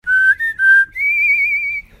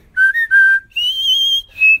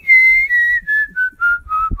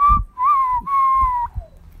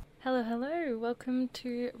welcome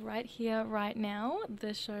to Right Here, Right Now,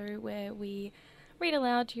 the show where we read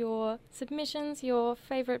aloud your submissions, your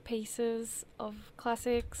favourite pieces of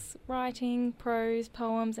classics, writing, prose,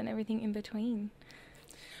 poems, and everything in between.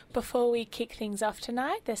 Before we kick things off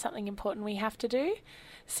tonight, there's something important we have to do.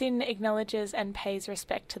 Sin acknowledges and pays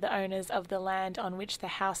respect to the owners of the land on which the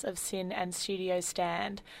House of Sin and Studio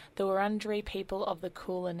stand, the Wurundjeri people of the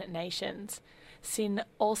Kulin Nations. Sin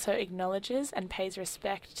also acknowledges and pays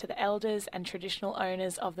respect to the elders and traditional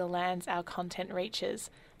owners of the lands our content reaches,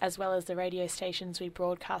 as well as the radio stations we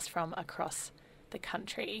broadcast from across the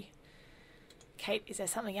country. Kate, is there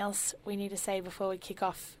something else we need to say before we kick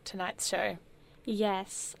off tonight's show?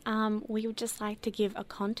 Yes, we would just like to give a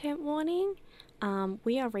content warning.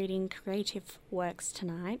 We are reading creative works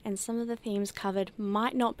tonight, and some of the themes covered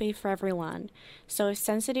might not be for everyone. So if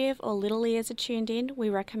sensitive or little ears are tuned in, we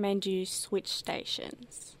recommend you switch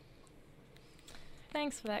stations.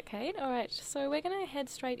 Thanks for that, Kate. All right, so we're going to head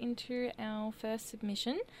straight into our first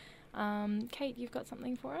submission. Kate, you've got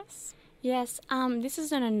something for us? Yes, this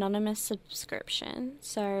is an anonymous subscription,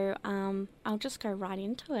 so I'll just go right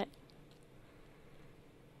into it.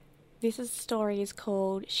 This story is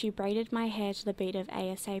called She Braided My Hair to the Beat of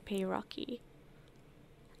ASAP Rocky.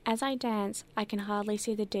 As I dance, I can hardly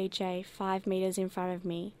see the DJ 5 meters in front of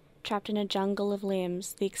me. Trapped in a jungle of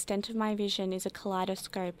limbs, the extent of my vision is a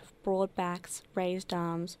kaleidoscope of broad backs, raised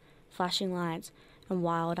arms, flashing lights, and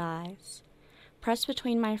wild eyes. Pressed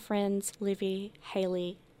between my friends Livy,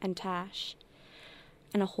 Haley, and Tash,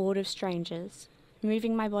 and a horde of strangers,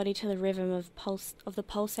 moving my body to the rhythm of the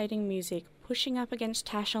pulsating music, pushing up against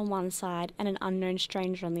Tash on one side and an unknown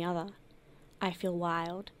stranger on the other. I feel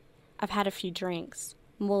wild. I've had a few drinks,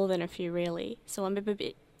 more than a few really, so I'm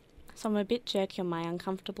a bit jerky on my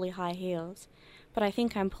uncomfortably high heels, but I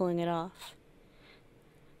think I'm pulling it off.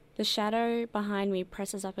 The shadow behind me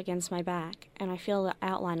presses up against my back, and I feel the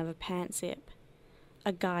outline of a pant zip.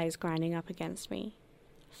 A guy is grinding up against me.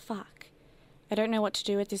 Fuck. I don't know what to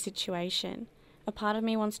do with this situation. A part of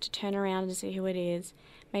me wants to turn around and see who it is,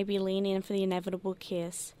 maybe lean in for the inevitable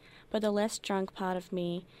kiss, but the less drunk part of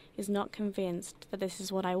me is not convinced that this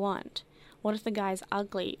is what I want. What if the guy's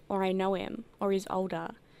ugly, or I know him, or he's older?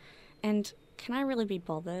 And can I really be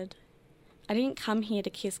bothered? I didn't come here to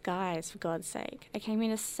kiss guys, for God's sake. I came here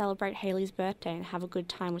to celebrate Haley's birthday and have a good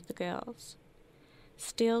time with the girls.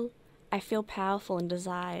 Still, I feel powerful and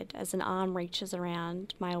desired as an arm reaches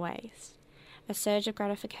around my waist. A surge of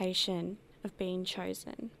gratification of being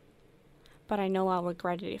chosen. But I know I'll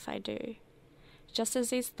regret it if I do. Just as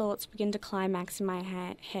these thoughts begin to climax in my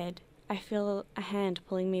head, I feel a hand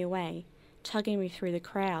pulling me away, tugging me through the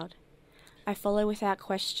crowd. I follow without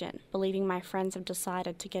question, believing my friends have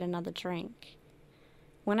decided to get another drink.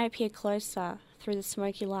 When I peer closer through the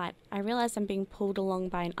smoky light, I realize I'm being pulled along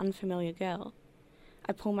by an unfamiliar girl.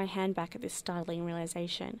 I pull my hand back at this startling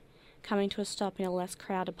realization, coming to a stop in a less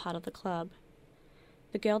crowded part of the club.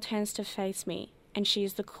 The girl turns to face me, and she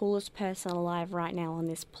is the coolest person alive right now on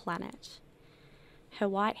this planet. Her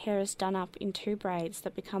white hair is done up in 2 braids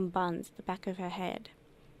that become buns at the back of her head.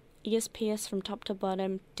 Ears pierced from top to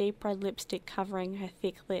bottom, deep red lipstick covering her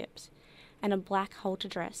thick lips, and a black halter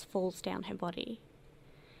dress falls down her body.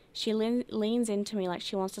 She leans into me like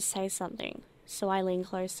she wants to say something, so I lean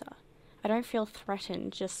closer. I don't feel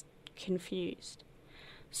threatened, just confused.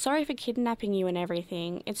 Sorry for kidnapping you and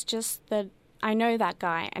everything, it's just that I know that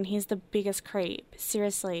guy, and he's the biggest creep.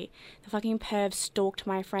 Seriously, the fucking perv stalked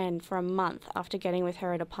my friend for a month after getting with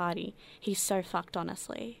her at a party. He's so fucked,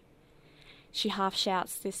 honestly. She half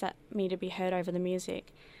shouts this at me to be heard over the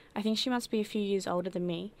music. I think she must be a few years older than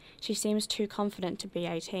me. She seems too confident to be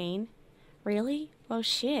 18. Really? Well,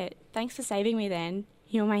 shit. Thanks for saving me then.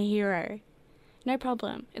 You're my hero. No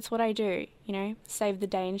problem. It's what I do, save the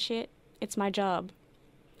day and shit. It's my job.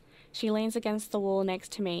 She leans against the wall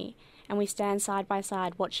next to me, and we stand side by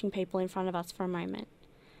side watching people in front of us for a moment.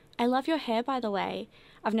 I love your hair, by the way.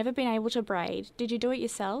 I've never been able to braid. Did you do it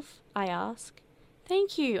yourself? I ask.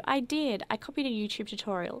 Thank you, I did. I copied a YouTube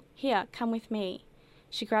tutorial. Here, come with me.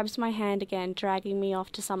 She grabs my hand again, dragging me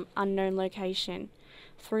off to some unknown location,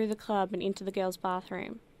 through the club and into the girls'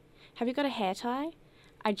 bathroom. Have you got a hair tie?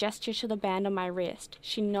 I gesture to the band on my wrist.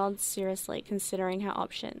 She nods seriously, considering her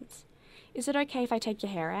options. Is it okay if I take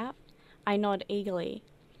your hair out? I nod eagerly.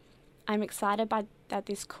 I'm excited that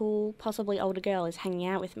this cool, possibly older girl is hanging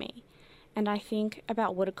out with me, and I think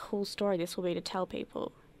about what a cool story this will be to tell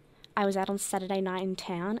people. I was out on Saturday night in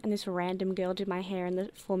town, and this random girl did my hair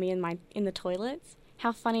for me in the toilets.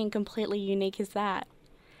 How funny and completely unique is that?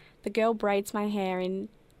 The girl braids my hair into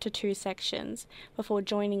 2 sections before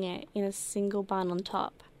joining it in a single bun on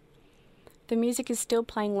top. The music is still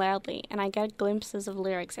playing loudly, and I get glimpses of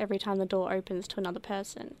lyrics every time the door opens to another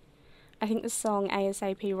person. I think the song is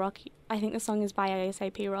by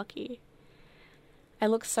ASAP Rocky. I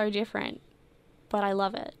look so different, but I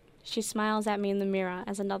love it. She smiles at me in the mirror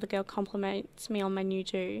as another girl compliments me on my new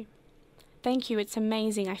do. Thank you, it's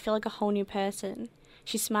amazing. I feel like a whole new person.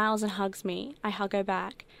 She smiles and hugs me. I hug her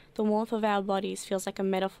back. The warmth of our bodies feels like a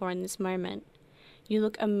metaphor in this moment. You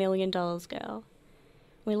look $1,000,000, girl.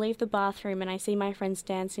 We leave the bathroom and I see my friends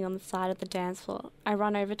dancing on the side of the dance floor. I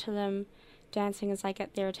run over to them, dancing as I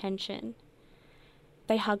get their attention.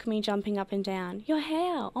 They hug me, jumping up and down. Your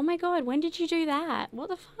hair! Oh my god, when did you do that? What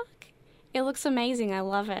the fuck? It looks amazing, I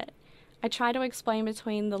love it. I try to explain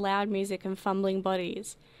between the loud music and fumbling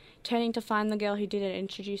bodies, turning to find the girl who did it and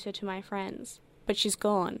introduce her to my friends. But she's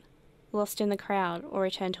gone, lost in the crowd, or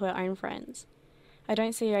returned to her own friends. I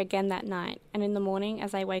don't see her again that night, and in the morning,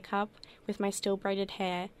 as I wake up with my still braided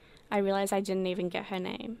hair, I realise I didn't even get her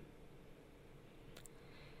name.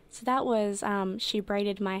 So that was She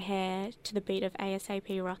Braided My Hair to the beat of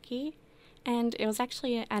ASAP Rocky, and it was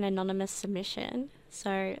actually an anonymous submission,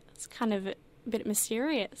 so it's kind of a bit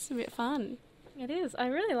mysterious, a bit fun. It is. I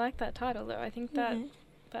really like that title, though. I think that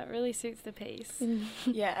that really suits the piece.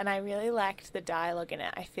 Yeah, and I really liked the dialogue in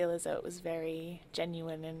it. I feel as though it was very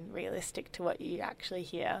genuine and realistic to what you actually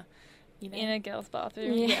hear. You know? In a girl's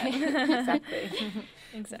bathroom. Yeah, exactly.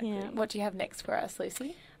 Exactly. Yeah. What do you have next for us,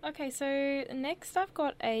 Lucy? Okay, so next I've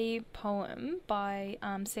got a poem by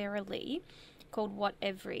Sarah Lee called What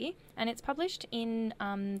Every, and it's published in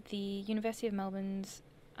the University of Melbourne's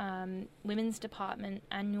Women's Department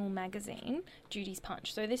annual magazine, Judy's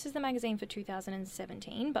Punch. So this is the magazine for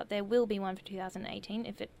 2017, but there will be one for 2018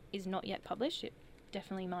 if it is not yet published. It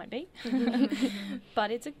definitely might be.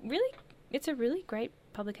 But it's a really great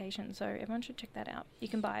publication, so everyone should check that out. You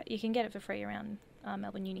can buy it. You can get it for free around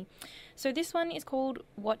Melbourne Uni. So this one is called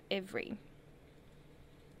What Every.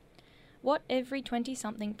 What every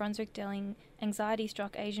 20-something Brunswick-Delling,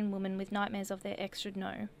 anxiety-struck Asian woman with nightmares of their ex should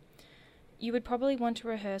know. You would probably want to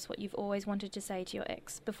rehearse what you've always wanted to say to your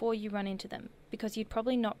ex before you run into them, because you'd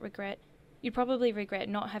probably regret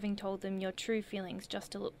not having told them your true feelings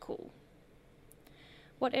just to look cool.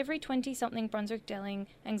 What every 20-something Brunswick-Delling,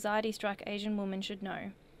 anxiety-struck Asian woman should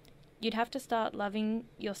know. You'd have to start loving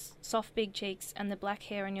your soft big cheeks and the black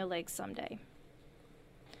hair on your legs someday.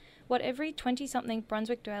 What every 20-something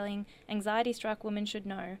Brunswick-Delling, anxiety-struck woman should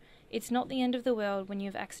know, it's not the end of the world when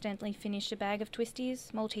you've accidentally finished a bag of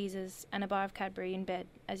Twisties, Maltesers, and a bar of Cadbury in bed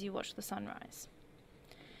as you watch the sunrise.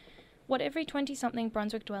 What every 20-something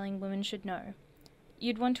Brunswick-Dwelling woman should know,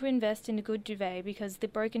 you'd want to invest in a good duvet because the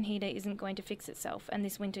broken heater isn't going to fix itself and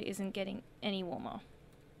this winter isn't getting any warmer.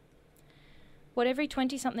 What every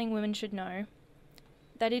 20-something woman should know,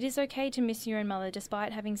 that it is okay to miss your own mother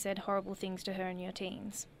despite having said horrible things to her in your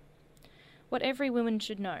teens. What every woman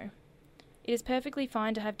should know, it is perfectly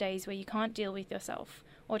fine to have days where you can't deal with yourself,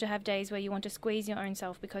 or to have days where you want to squeeze your own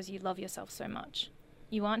self because you love yourself so much.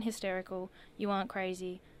 You aren't hysterical, you aren't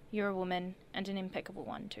crazy, you're a woman, and an impeccable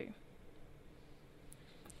one too.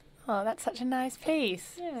 Oh, that's such a nice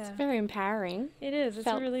piece. Yeah. It's very empowering. It is. It's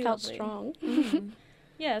felt really lovely. strong.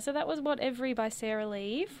 Yeah, so that was What Every by Sarah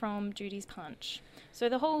Lee from Judy's Punch. So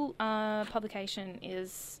the whole publication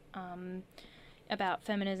is about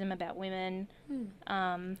feminism, about women.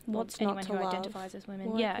 What's anyone not to who love? identifies as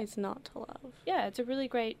women. What Yeah, is not to love? yeah, it's a really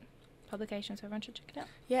great publication, so everyone should check it out.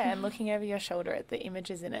 Yeah, and looking over your shoulder at the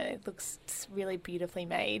images in it, it looks really beautifully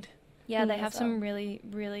made. Yeah, they Mm. have some really,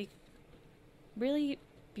 really, really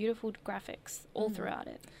beautiful graphics all throughout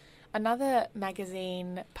it. Another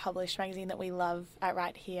published magazine that we love at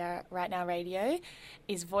Right Now Radio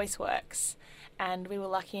is Voiceworks. And we were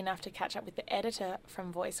lucky enough to catch up with the editor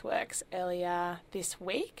from Voiceworks earlier this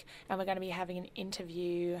week. And we're going to be having an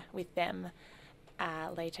interview with them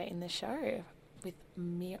later in the show with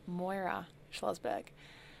Mira Schlosberg.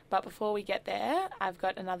 But before we get there, I've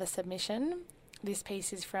got another submission. This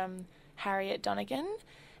piece is from Harriet Donegan,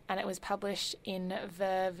 and it was published in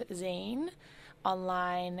Verve Zine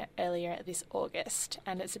online earlier this August.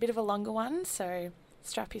 And it's a bit of a longer one, so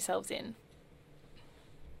strap yourselves in.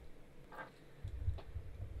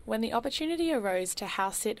 When the opportunity arose to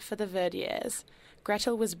house sit for the Verdiers,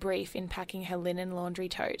 Gretel was brief in packing her linen laundry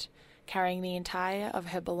tote, carrying the entire of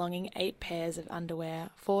her belonging 8 pairs of underwear,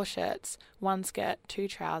 4 shirts, 1 skirt, 2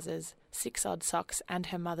 trousers, 6 odd socks, and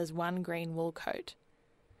her mother's 1 green wool coat.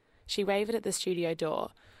 She wavered at the studio door,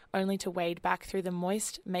 only to wade back through the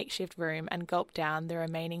moist makeshift room and gulp down the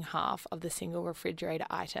remaining half of the single refrigerator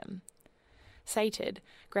item. Sated,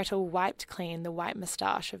 Gretel wiped clean the white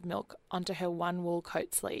moustache of milk onto her one wool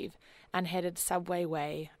coat sleeve and headed subway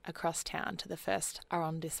way across town to the first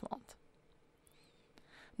arrondissement.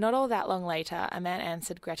 Not all that long later, a man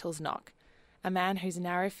answered Gretel's knock, a man whose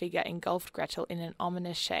narrow figure engulfed Gretel in an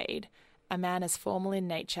ominous shade, a man as formal in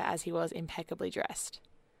nature as he was impeccably dressed.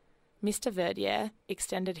 Mr. Verdier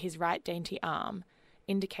extended his right dainty arm,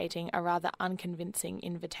 indicating a rather unconvincing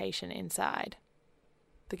invitation inside.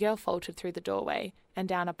 The girl faltered through the doorway and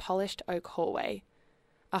down a polished oak hallway,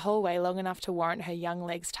 a hallway long enough to warrant her young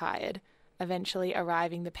legs tired, eventually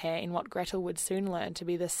arriving the pair in what Gretel would soon learn to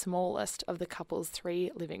be the smallest of the couple's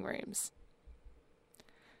 3 living rooms.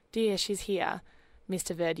 "Dear, she's here,"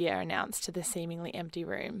 Mr. Verdier announced to the seemingly empty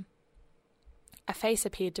room. A face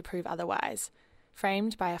appeared to prove otherwise,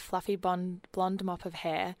 framed by a fluffy blonde mop of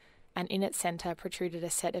hair, and in its centre protruded a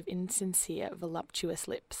set of insincere, voluptuous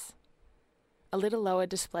lips. A little lower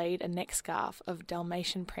displayed a neck scarf of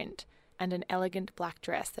dalmation print and an elegant black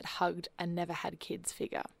dress that hugged a never-had-kids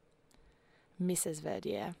figure. Mrs.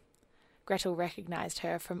 Verdier. Gretel recognised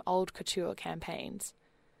her from old couture campaigns.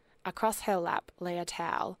 Across her lap lay a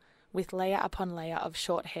towel, with layer upon layer of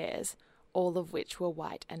short hairs, all of which were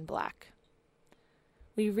white and black.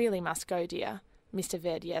 "We really must go, dear," Mr.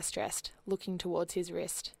 Verdier stressed, looking towards his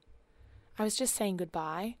wrist. "I was just saying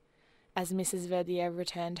goodbye," as Mrs. Verdier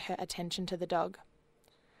returned her attention to the dog.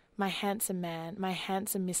 "My handsome man, my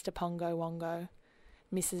handsome Mr. Pongo Wongo,"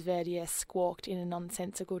 Mrs. Verdier squawked in a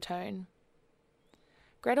nonsensical tone.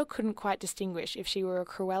 Gretel couldn't quite distinguish if she were a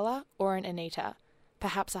Cruella or an Anita,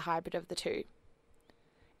 perhaps a hybrid of the two.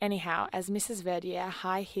 Anyhow, as Mrs. Verdier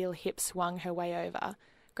high-heel hip swung her way over,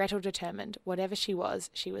 Gretel determined, whatever she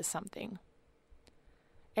was something.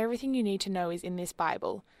 "Everything you need to know is in this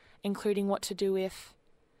Bible, including what to do if—"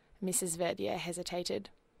 Mrs. Verdier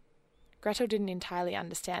hesitated. Gretel didn't entirely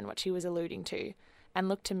understand what she was alluding to, and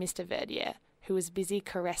looked to Mr. Verdier, who was busy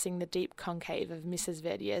caressing the deep concave of Mrs.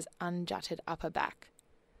 Verdier's unjutted upper back.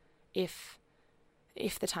 If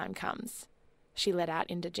the time comes," she let out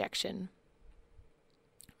in dejection.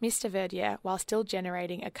 Mr. Verdier, while still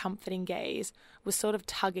generating a comforting gaze, was sort of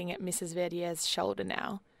tugging at Mrs. Verdier's shoulder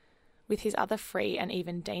now. With his other free and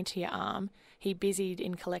even daintier arm, he busied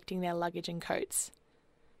in collecting their luggage and coats.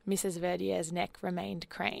 Mrs. Verdier's neck remained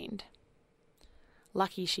craned.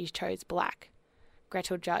 Lucky she chose black,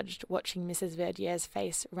 Gretel judged, watching Mrs. Verdier's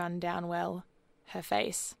face run down her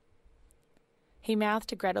face. He mouthed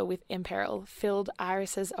to Gretel with imperil, filled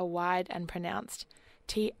irises a wide and pronounced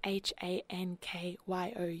THANKYOU.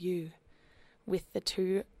 With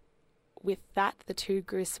that the two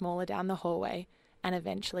grew smaller down the hallway and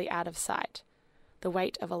eventually out of sight, the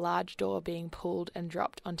weight of a large door being pulled and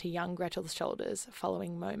dropped onto young Gretel's shoulders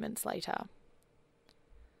following moments later.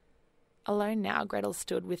 Alone now, Gretel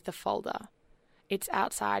stood with the folder. Its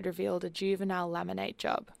outside revealed a juvenile laminate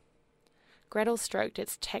job. Gretel stroked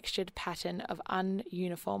its textured pattern of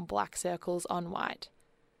ununiform black circles on white.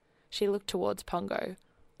 She looked towards Pongo,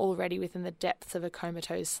 already within the depths of a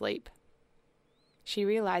comatose sleep. She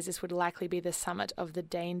realised this would likely be the summit of the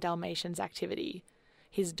Dane Dalmatian's activity,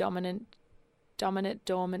 his dominant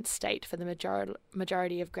dormant state for the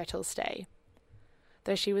majority of Gretel's stay.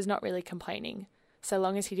 Though she was not really complaining, so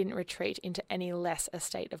long as he didn't retreat into any less a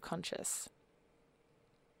state of conscience.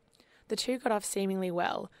 The two got off seemingly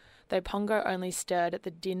well, though Pongo only stirred at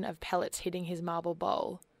the din of pellets hitting his marble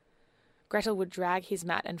bowl. Gretel would drag his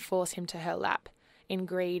mat and force him to her lap, in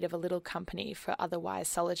greed of a little company for otherwise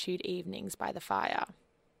solitude evenings by the fire.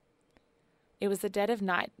 It was the dead of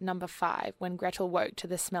night, number 5, when Gretel woke to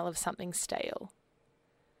the smell of something stale.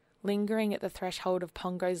 Lingering at the threshold of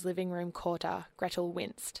Pongo's living room quarter, Gretel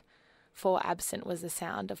winced, for absent was the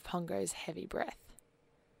sound of Pongo's heavy breath.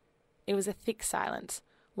 It was a thick silence,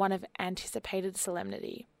 one of anticipated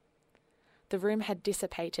solemnity. The room had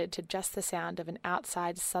dissipated to just the sound of an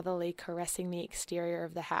outside southerly caressing the exterior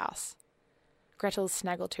of the house. Gretel's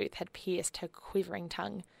snaggletooth had pierced her quivering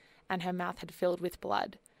tongue, and her mouth had filled with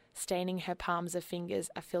blood, staining her palms of fingers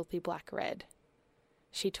a filthy black red.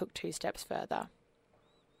 She took 2 steps further.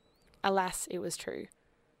 Alas, it was true.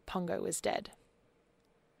 Pongo was dead.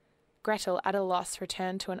 Gretel, at a loss,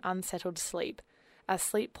 returned to an unsettled sleep, a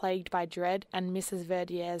sleep plagued by dread and Mrs.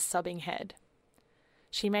 Verdier's sobbing head.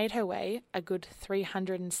 She made her way, a good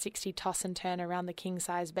 360 toss and turn around the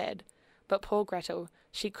king-size bed, but poor Gretel,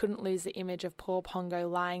 she couldn't lose the image of poor Pongo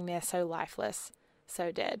lying there so lifeless,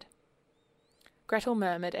 so dead. Gretel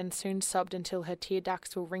murmured and soon sobbed until her tear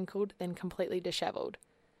ducts were wrinkled, then completely dishevelled.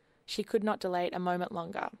 She could not delay it a moment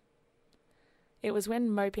longer. It was when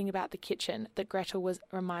moping about the kitchen that Gretel was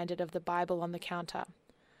reminded of the Bible on the counter.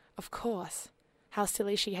 Of course, How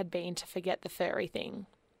silly she had been to forget the furry thing.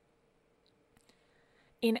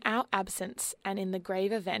 In our absence, and in the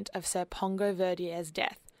grave event of Sir Pongo Verdier's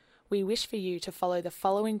death, we wish for you to follow the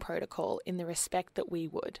following protocol in the respect that we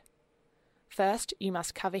would. First, you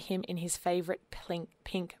must cover him in his favourite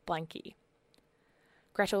pink blankie.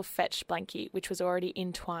 Gretel fetched Blankie, which was already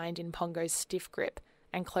entwined in Pongo's stiff grip,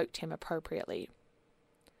 and cloaked him appropriately.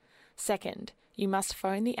 Second, you must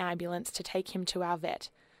phone the ambulance to take him to our vet,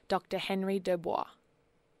 Dr. Henry Dubois.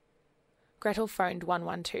 Gretel phoned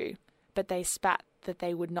 112, but they spat that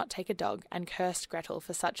they would not take a dog and cursed Gretel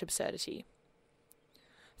for such absurdity.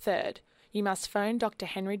 Third, you must phone Dr.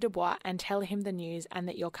 Henry Dubois and tell him the news and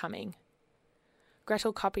that you're coming.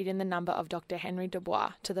 Gretel copied in the number of Dr. Henry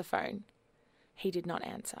Dubois to the phone. He did not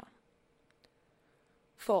answer.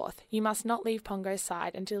 Fourth, you must not leave Pongo's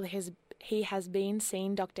side until he has been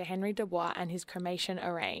seen Dr. Henry Dubois and his cremation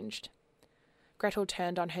arranged. Gretel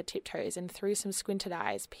turned on her tiptoes and through some squinted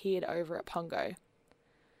eyes peered over at Pongo.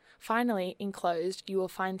 Finally, enclosed, you will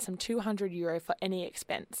find some €200 for any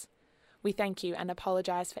expense. We thank you and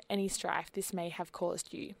apologise for any strife this may have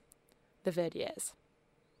caused you. The Verdiers.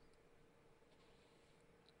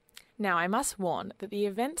 Now I must warn that the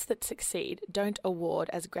events that succeed don't award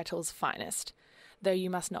as Gretel's finest, though you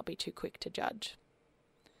must not be too quick to judge.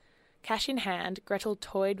 Cash in hand, Gretel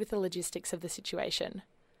toyed with the logistics of the situation.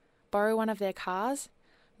 Borrow one of their cars?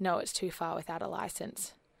 No, it's too far without a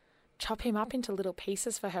licence. Chop him up into little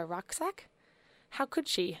pieces for her rucksack? How could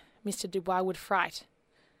she? Mr. Dubois would fright.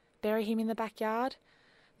 Bury him in the backyard?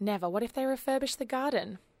 Never. What if they refurbish the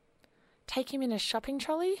garden? Take him in a shopping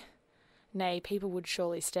trolley? Nay, people would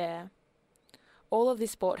surely stare. All of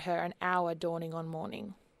this bought her an hour dawning on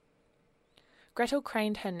morning. Gretel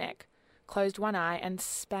craned her neck, closed one eye and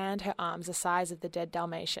spanned her arms the size of the dead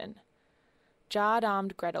dalmation.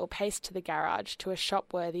 Jarred-armed Gretel paced to the garage to a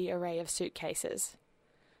shop-worthy array of suitcases.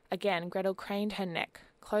 Again, Gretel craned her neck,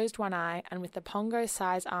 closed one eye, and with the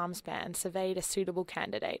Pongo-size armspan surveyed a suitable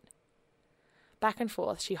candidate. Back and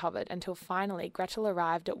forth she hovered until finally Gretel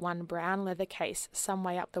arrived at one brown leather case some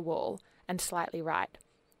way up the wall and slightly right,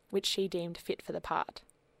 which she deemed fit for the part.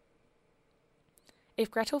 If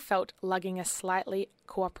Gretel felt lugging a slightly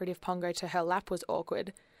cooperative Pongo to her lap was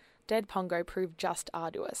awkward, dead Pongo proved just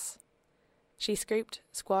arduous. She scooped,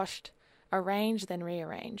 squashed, arranged then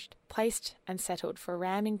rearranged, placed and settled for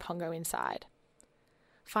ramming Pongo inside.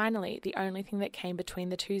 Finally, the only thing that came between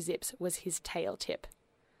the two zips was his tail tip.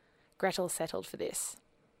 Gretel settled for this.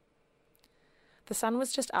 The sun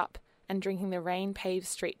was just up and drinking the rain-paved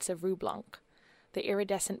streets of Rue Blanc, the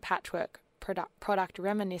iridescent patchwork product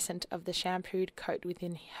reminiscent of the shampooed coat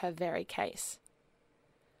within her very case.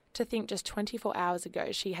 To think just 24 hours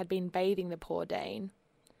ago she had been bathing the poor Dane.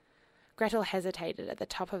 Gretel hesitated at the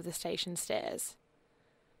top of the station stairs.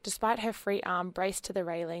 Despite her free arm braced to the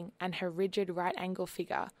railing and her rigid right-angle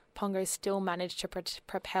figure, Pongo still managed to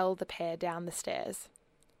propel the pair down the stairs.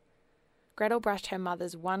 Gretel brushed her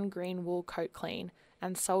mother's one green wool coat clean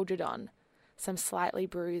and soldiered on, some slightly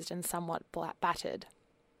bruised and somewhat battered.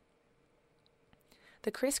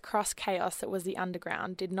 The criss-cross chaos that was the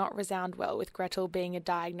underground did not resound well with Gretel being a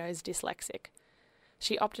diagnosed dyslexic.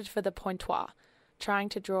 She opted for the pointoir, trying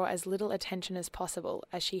to draw as little attention as possible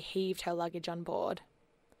as she heaved her luggage on board.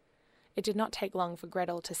 It did not take long for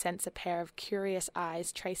Gretel to sense a pair of curious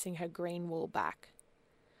eyes tracing her green wool back.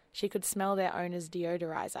 She could smell their owner's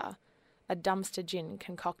deodorizer, a dumpster gin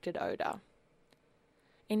concocted odour.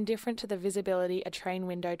 Indifferent to the visibility a train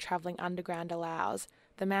window travelling underground allows,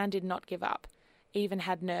 the man did not give up, even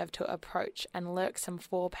had nerve to approach and lurk some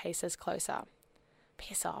 4 paces closer.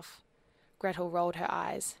 Piss off. Gretel rolled her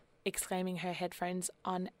eyes, exclaiming her headphones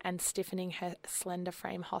on and stiffening her slender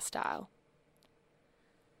frame hostile.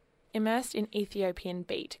 Immersed in Ethiopian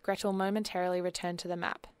beat, Gretel momentarily returned to the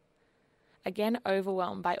map. Again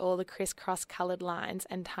overwhelmed by all the criss-cross coloured lines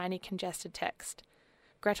and tiny congested text,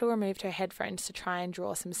 Gretel removed her headphones to try and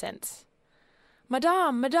draw some sense.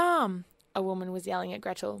 "Madame, madame!" a woman was yelling at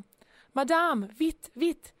Gretel. "Madame, vite,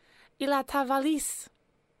 vite! Il a ta valise!"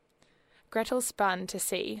 Gretel spun to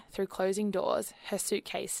see, through closing doors, her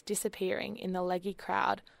suitcase disappearing in the leggy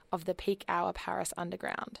crowd of the peak-hour Paris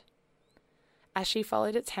underground. As she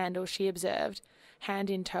followed its handle, she observed, hand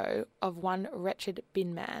in tow, of one wretched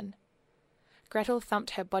bin man. Gretel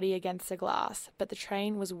thumped her body against the glass, but the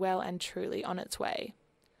train was well and truly on its way.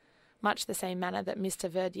 Much the same manner that Mr.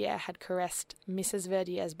 Verdier had caressed Mrs.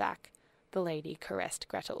 Verdier's back, the lady caressed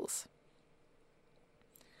Gretel's.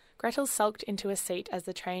 Gretel sulked into a seat as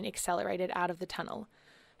the train accelerated out of the tunnel.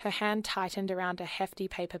 Her hand tightened around a hefty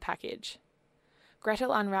paper package.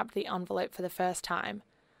 Gretel unwrapped the envelope for the first time,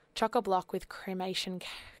 chock-a-block with cremation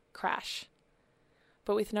crash.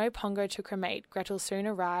 But with no pongo to cremate, Gretel soon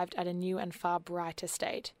arrived at a new and far brighter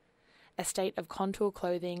state, a state of contour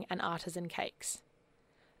clothing and artisan cakes.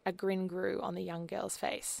 A grin grew on the young girl's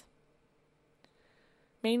face.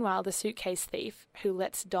 Meanwhile, the suitcase thief, who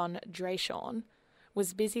lets Don Drayshorn,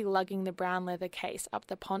 was busy lugging the brown leather case up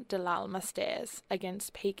the Pont de l'Alma stairs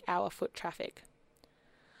against peak hour foot traffic.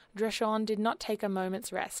 Drayshorn did not take a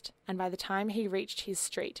moment's rest, and by the time he reached his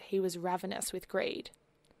street, he was ravenous with greed.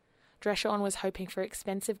 Drayshorn was hoping for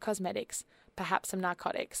expensive cosmetics, perhaps some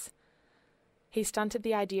narcotics. He stunted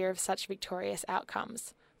the idea of such victorious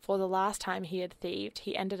outcomes. For the last time he had thieved,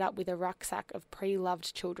 he ended up with a rucksack of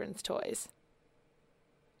pre-loved children's toys.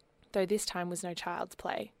 Though this time was no child's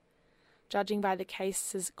play. Judging by the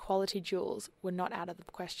case's quality jewels were not out of the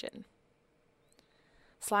question.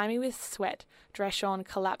 Slimy with sweat, Drayshorn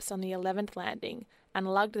collapsed on the 11th landing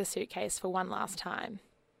and lugged the suitcase for one last time.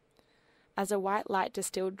 As a white light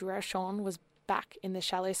distilled, Drayshorn was back in the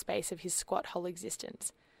shallow space of his squat hole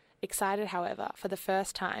existence. Excited, however, for the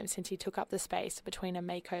first time since he took up the space between a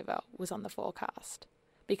makeover was on the forecast.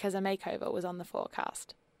 Because a makeover was on the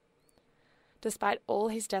forecast. Despite all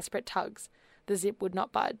his desperate tugs, the zip would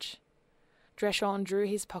not budge. Drayshorn drew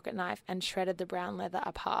his pocket knife and shredded the brown leather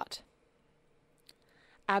apart.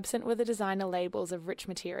 Absent were the designer labels of rich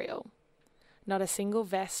material. Not a single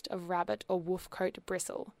vest of rabbit or wolf coat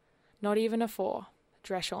bristle. Not even a four,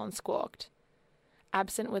 Drayshorn squawked.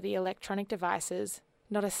 Absent were the electronic devices,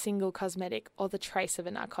 not a single cosmetic or the trace of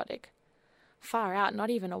a narcotic. Far out, not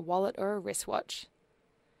even a wallet or a wristwatch.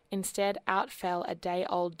 Instead, out fell a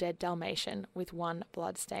day-old dead dalmation with one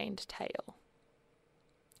blood-stained tail.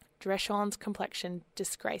 Drayshorn's complexion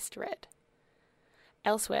disgraced red.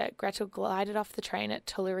 Elsewhere, Gretel glided off the train at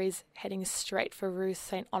Tuileries, heading straight for Rue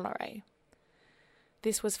Saint-Honoré.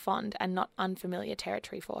 This was fond and not unfamiliar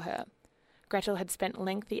territory for her. Gretel had spent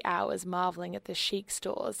lengthy hours marvelling at the chic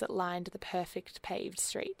stores that lined the perfect paved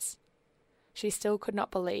streets. She still could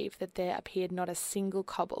not believe that there appeared not a single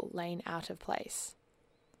cobble laying out of place.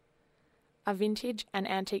 A vintage and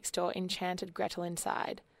antique store enchanted Gretel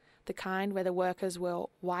inside, the kind where the workers wore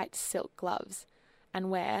white silk gloves, and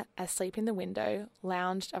where, asleep in the window,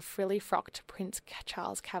 lounged a frilly-frocked Prince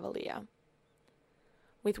Charles Cavalier.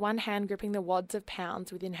 With one hand gripping the wads of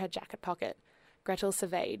pounds within her jacket pocket, Gretel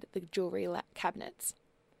surveyed the jewellery cabinets.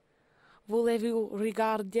 Voulez-vous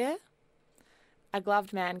regarder? A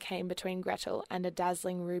gloved man came between Gretel and a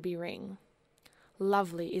dazzling ruby ring.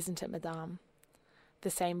 Lovely, isn't it, madame? The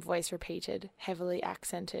same voice repeated, heavily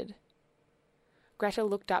accented. Gretel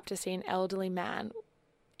looked up to see an elderly man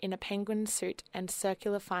in a penguin suit and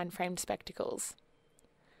circular fine-framed spectacles.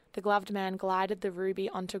 The gloved man glided the ruby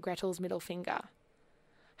onto Gretel's middle finger.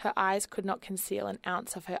 Her eyes could not conceal an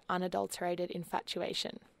ounce of her unadulterated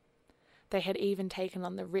infatuation. They had even taken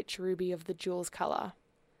on the rich ruby of the jewel's colour.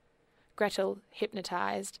 Gretel,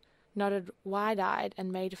 hypnotised, nodded wide-eyed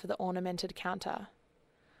and made for the ornamented counter.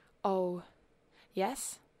 "Oh,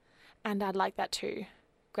 yes? And I'd like that too,"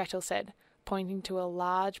 Gretel said, pointing to a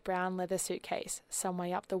large brown leather suitcase some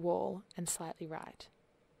way up the wall and slightly right.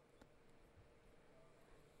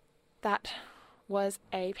 That was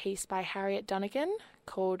a piece by Harriet Donegan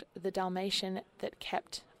called The Dalmation That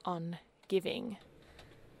Kept On Giving.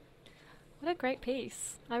 What a great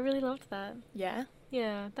piece. I really loved that. Yeah?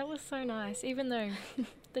 Yeah, that was so nice, even though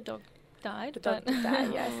the dog died. The dog did die,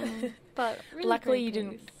 yes. But really luckily great you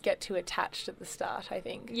piece. didn't get too attached at the start, I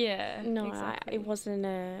think. Yeah, No, exactly. it wasn't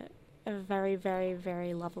a very, very,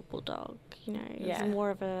 very lovable dog. You know, it Yeah. was more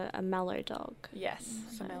of a mellow dog. Yes,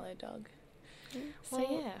 it's a So- mellow dog. So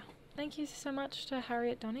Well, yeah. Thank you so much to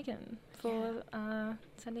Harriet Donegan for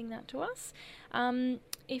sending that to us.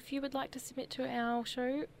 If you would like to submit to our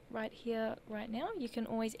show right here, right now, you can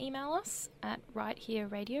always email us at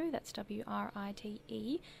righthereradio, that's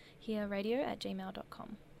WRITE,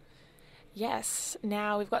 hereradio@gmail.com. Yes,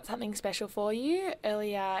 now we've got something special for you.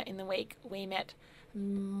 Earlier in the week we met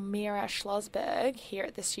Mira Schlosberg here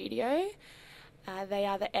at the studio. They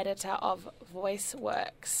are the editor of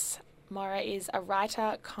Voiceworks. Mira is a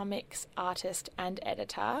writer, comics artist and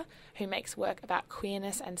editor who makes work about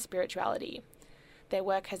queerness and spirituality. Their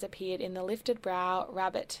work has appeared in The Lifted Brow,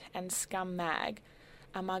 Rabbit and Scum Mag,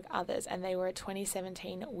 among others, and they were a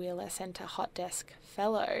 2017 Wheeler Centre Hot Desk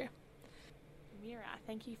Fellow. Mira,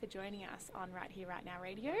 thank you for joining us on Right Here, Right Now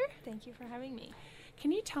Radio. Thank you for having me.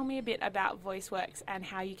 Can you tell me a bit about Voiceworks and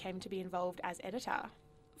how you came to be involved as editor?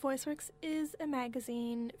 Voiceworks is a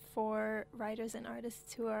magazine for writers and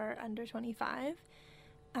artists who are under 25.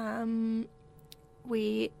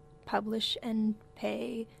 We publish and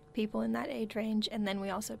pay people in that age range, and then we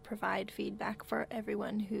also provide feedback for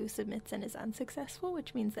everyone who submits and is unsuccessful,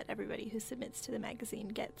 which means that everybody who submits to the magazine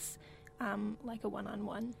gets like a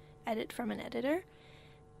one-on-one edit from an editor.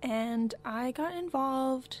 And I got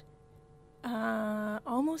involved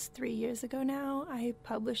almost 3 years ago now. I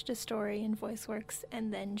published a story in Voiceworks,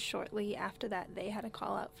 and then shortly after that they had a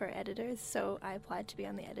call out for editors, so I applied to be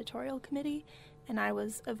on the editorial committee, and I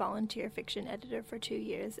was a volunteer fiction editor for 2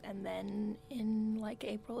 years, and then in like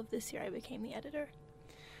April of this year I became the editor.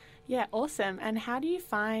 Yeah, awesome. And how do you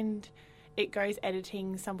find it goes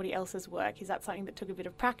editing somebody else's work? Is that something that took a bit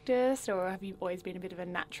of practice, or have you always been a bit of a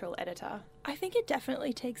natural editor? I think it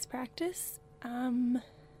definitely takes practice.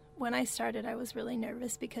 When I started, I was really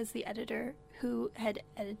nervous because the editor who had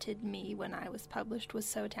edited me when I was published was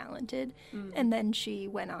so talented, and then she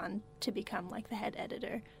went on to become like the head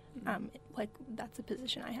editor. Like that's a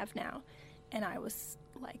position I have now, and I was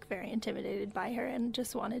like very intimidated by her and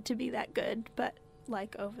just wanted to be that good. But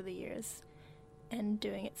like over the years and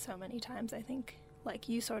doing it so many times, I think like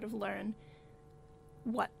you sort of learn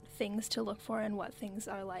what things to look for and what things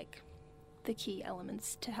are like the key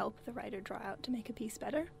elements to help the writer draw out to make a piece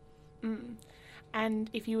better. And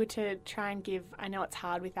if you were to try and give, I know it's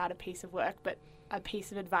hard without a piece of work, but a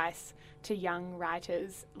piece of advice to young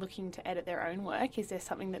writers looking to edit their own work, is there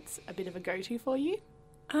something that's a bit of a go-to for you?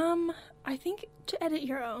 I think to edit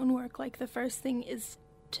your own work, like the first thing is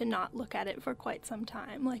to not look at it for quite some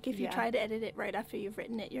time. Like if you try to edit it right after you've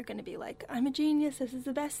written it, you're going to be like, I'm a genius, this is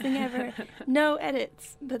the best thing ever. No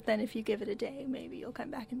edits. But then if you give it a day, maybe you'll come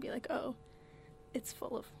back and be like, oh, it's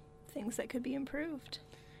full of things that could be improved.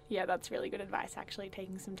 Yeah, that's really good advice, actually,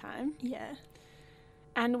 taking some time. Yeah.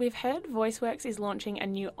 And we've heard Voiceworks is launching a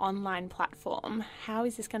new online platform. How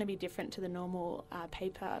is this going to be different to the normal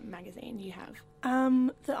paper magazine you have?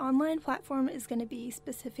 The online platform is going to be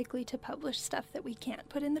specifically to publish stuff that we can't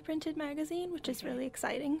put in the printed magazine, which is really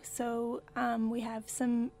exciting. So we have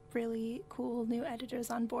some really cool new editors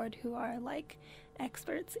on board who are like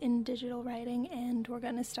experts in digital writing, and we're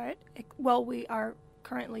going to start, well, we are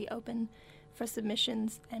currently open for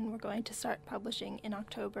submissions, and we're going to start publishing in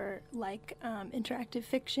October like interactive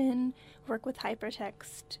fiction, work with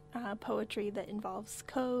hypertext, poetry that involves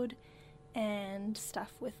code, and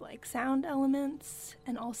stuff with like sound elements,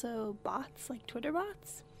 and also bots, like Twitter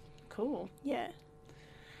bots. Cool. Yeah.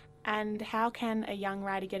 And how can a young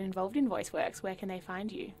writer get involved in Voiceworks? Where can they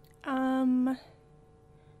find you? Oh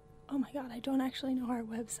my god, I don't actually know our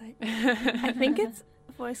website. I think it's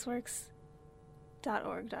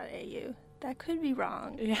voiceworks.org.au. That could be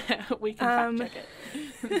wrong. Yeah, we can fact check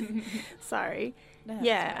it. Sorry. No,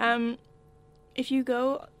 yeah, if you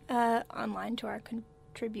go online to our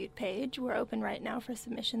contribute page, we're open right now for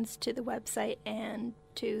submissions to the website and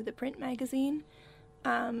to the print magazine.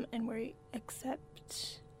 And we're accepting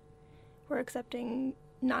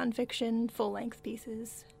nonfiction, full-length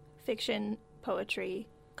pieces, fiction, poetry,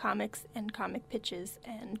 comics, and comic pitches,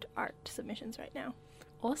 and art submissions right now.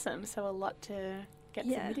 Awesome. So a lot to get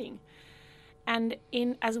submitting. And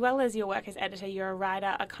as well as your work as editor, you're a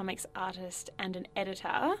writer, a comics artist, and an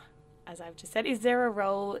editor, as I've just said. Is there a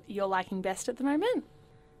role you're liking best at the moment?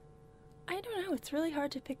 I don't know. It's really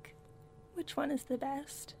hard to pick which one is the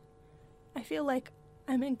best. I feel like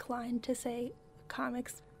I'm inclined to say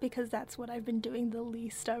comics because that's what I've been doing the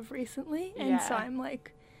least of recently. And so I'm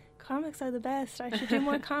like, comics are the best. I should do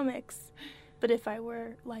more comics. But if I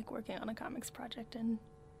were like working on a comics project and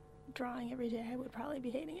drawing every day, I would probably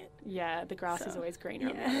be hating it. Yeah, the grass is always greener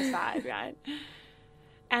on the other side, right?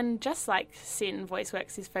 And just like SYN,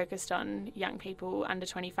 Voiceworks is focused on young people under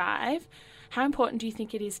 25. How important do you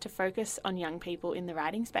think it is to focus on young people in the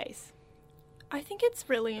writing space? I think it's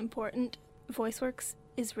really important. Voiceworks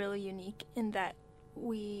is really unique in that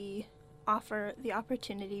we offer the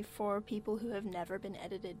opportunity for people who have never been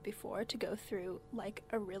edited before to go through like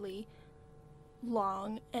a really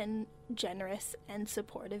long and generous and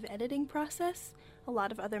supportive editing process. A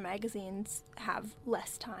lot of other magazines have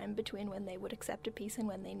less time between when they would accept a piece and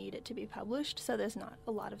when they need it to be published, so there's not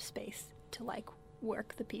a lot of space to like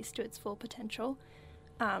work the piece to its full potential.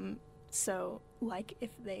 So like if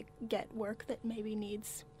they get work that maybe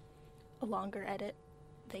needs a longer edit,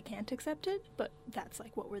 they can't accept it, but that's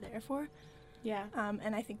like what we're there for. Yeah.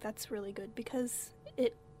 And I think that's really good because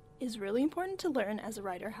it is really important to learn as a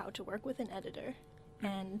writer how to work with an editor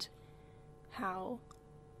and how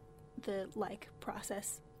the like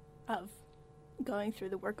process of going through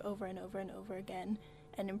the work over and over and over again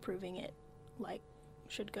and improving it like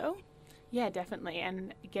should go. Yeah, definitely,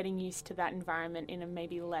 and getting used to that environment in a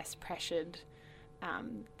maybe less pressured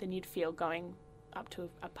than you'd feel going up to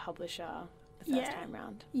a publisher the first time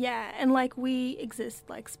round. Yeah, and like we exist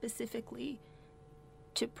like specifically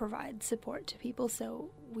to provide support to people, so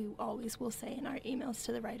we always will say in our emails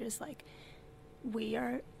to the writers, like, we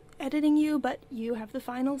are editing you, but you have the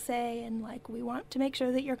final say, and like we want to make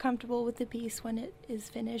sure that you're comfortable with the piece when it is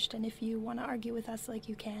finished, and if you want to argue with us, like,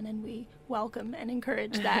 you can, and we welcome and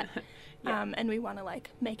encourage that. And we want to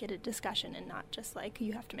like make it a discussion and not just like,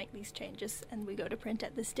 you have to make these changes and we go to print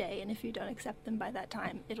at this day, and if you don't accept them by that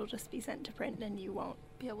time, it'll just be sent to print and you won't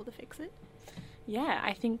be able to fix it. Yeah,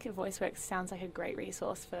 I think Voiceworks sounds like a great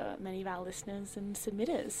resource for many of our listeners and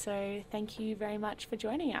submitters, so thank you very much for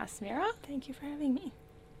joining us, Mira. Thank you for having me.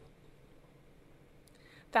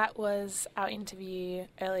 That was our interview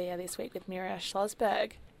earlier this week with Mira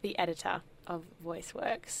Schlosberg, the editor of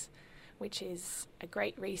Voiceworks, which is a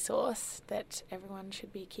great resource that everyone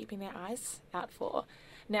should be keeping their eyes out for.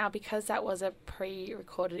 Now, because that was a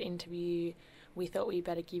pre-recorded interview, we thought we'd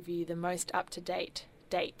better give you the most up-to-date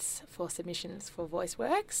dates for submissions for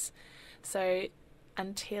Voiceworks. So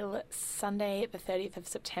until Sunday the 30th of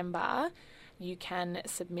September, you can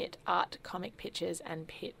submit art, comic pictures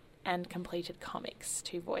and completed comics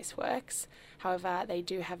to Voiceworks. However, they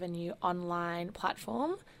do have a new online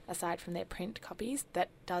platform, aside from their print copies, that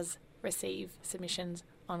does receive submissions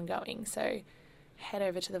ongoing. So head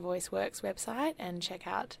over to the Voiceworks website and check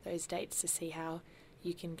out those dates to see how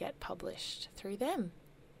you can get published through them.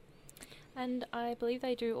 And I believe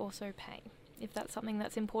they do also pay. If that's something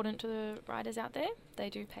that's important to the writers out there, they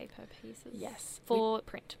do pay per pieces. Yes. For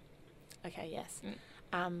print. Okay, yes.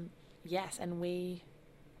 Yes, and we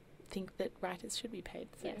think that writers should be paid.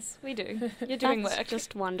 So. Yes, we do. You're doing That's work.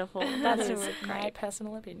 just wonderful. That That's is my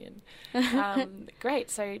personal opinion. Great.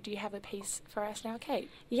 So do you have a piece for us now, Kate?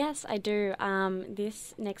 Yes, I do.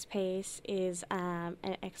 This next piece is an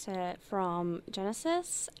excerpt from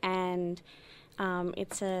Genesis, and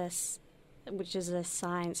which is a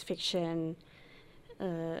science fiction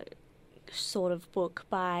sort of book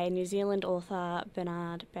by New Zealand author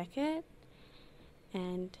Bernard Beckett.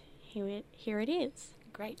 And here it is.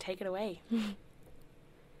 Great, take it away.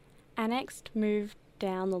 Annex moved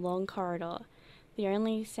down the long corridor. The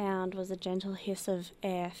only sound was a gentle hiss of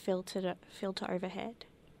air filter overhead.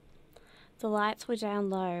 The lights were down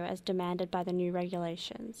low as demanded by the new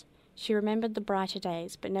regulations. She remembered the brighter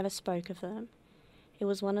days, but never spoke of them. It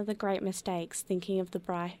was one of the great mistakes, thinking of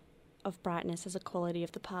brightness as a quality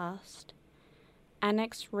of the past.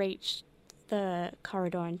 Annex reached the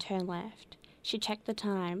corridor and turned left. She checked the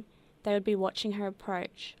time. They would be watching her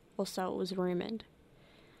approach, or so it was rumoured.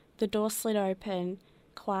 The door slid open,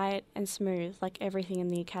 quiet and smooth like everything in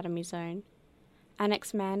the Academy Zone.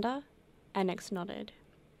 Annex Manda? Annex nodded.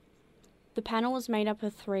 The panel was made up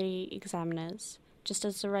of 3 examiners, just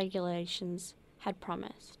as the regulations had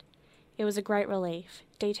promised. It was a great relief.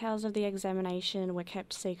 Details of the examination were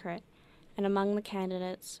kept secret, and among the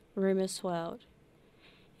candidates, rumours swirled.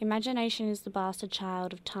 Imagination is the bastard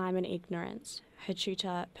child of time and ignorance, her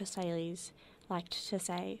tutor Persales liked to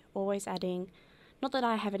say, always adding, "Not that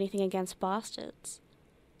I have anything against bastards."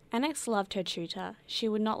 Annex loved her tutor. She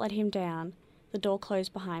would not let him down. The door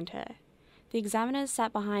closed behind her. The examiners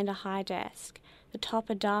sat behind a high desk, the top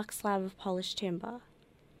a dark slab of polished timber.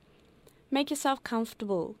 "Make yourself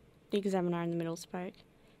comfortable," the examiner in the middle spoke.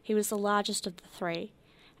 He was the largest of the 3,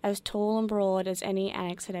 as tall and broad as any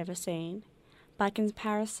Annex had ever seen. By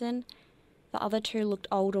comparison, the other 2 looked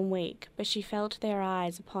old and weak, but she felt their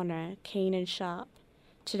eyes upon her, keen and sharp.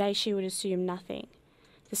 Today she would assume nothing.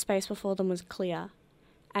 The space before them was clear.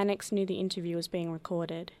 Annex knew the interview was being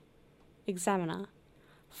recorded. Examiner: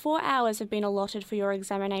 4 hours have been allotted for your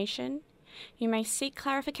examination. You may seek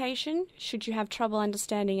clarification should you have trouble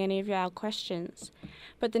understanding any of our questions,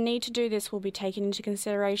 but the need to do this will be taken into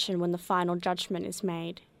consideration when the final judgment is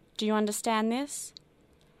made. Do you understand this?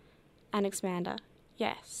 Annex Manda: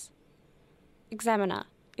 Yes. Examiner: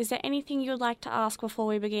 Is there anything you would like to ask before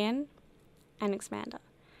we begin? Annex Manda: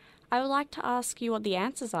 I would like to ask you what the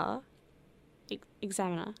answers are.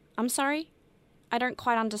 Examiner: I'm sorry? I don't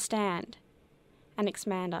quite understand. Annex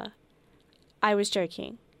Manda: I was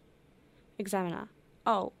joking. Examiner: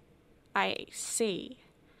 Oh, I see.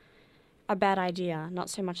 A bad idea, not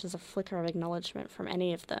so much as a flicker of acknowledgement from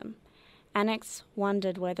any of them. Annex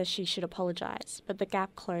wondered whether she should apologise, but the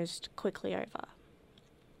gap closed quickly over.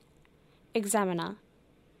 Examiner: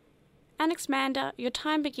 Annex Manda, your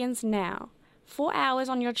time begins now. 4 hours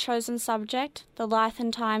on your chosen subject, the life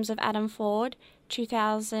and times of Adam Ford,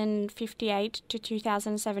 2058 to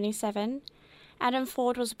 2077. Adam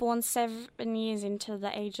Ford was born 7 years into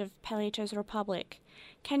the age of Plato's Republic.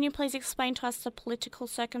 Can you please explain to us the political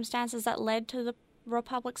circumstances that led to the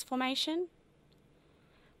Republic's formation?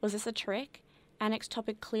 Was this a trick? Annex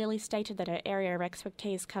topic clearly stated that her area of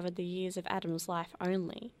expertise covered the years of Adam's life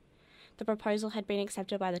only. The proposal had been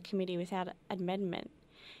accepted by the committee without amendment.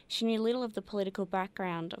 She knew little of the political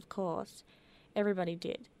background, of course. Everybody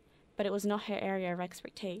did. But it was not her area of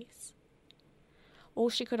expertise. All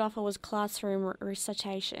she could offer was classroom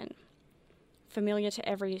recitation, familiar to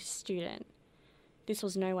every student. This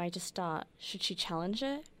was no way to start. Should she challenge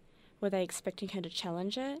it? Were they expecting her to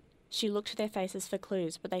challenge it? She looked to their faces for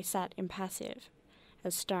clues, but they sat impassive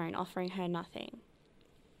as stone, offering her nothing.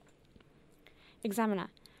 Examiner: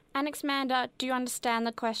 Annex Mander, do you understand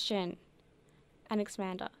the question? Annex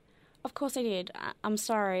Mander: Of course I did. I'm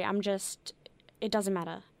sorry, it doesn't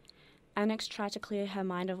matter. Annex tried to clear her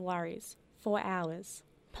mind of worries. 4 hours.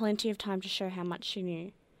 Plenty of time to show how much she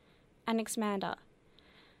knew. Annex Mander: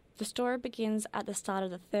 The story begins at the start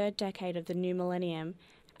of the 3rd decade of the new millennium.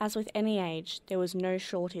 As with any age, there was no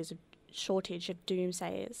shortage of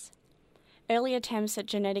doomsayers. Early attempts at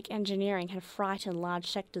genetic engineering had frightened large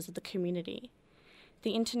sectors of the community.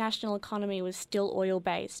 The international economy was still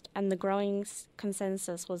oil-based, and the growing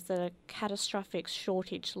consensus was that a catastrophic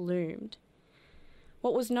shortage loomed.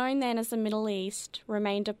 What was known then as the Middle East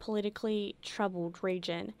remained a politically troubled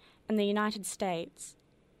region, and the United States,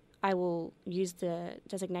 I will use the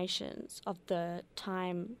designations of the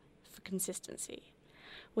time for consistency,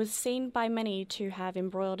 was seen by many to have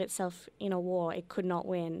embroiled itself in a war it could not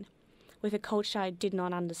win, with a culture it did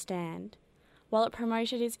not understand. While it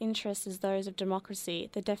promoted its interests as those of democracy,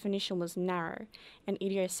 the definition was narrow and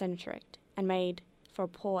idiocentric, and made for a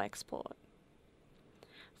poor export.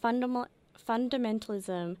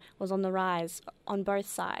 Fundamentalism was on the rise on both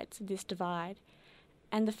sides of this divide,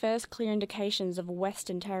 and the first clear indications of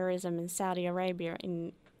Western terrorism in Saudi Arabia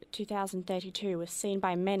in 2032 was seen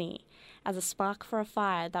by many as a spark for a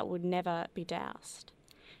fire that would never be doused.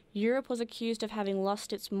 Europe was accused of having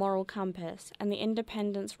lost its moral compass, and the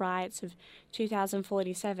independence riots of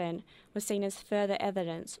 2047 were seen as further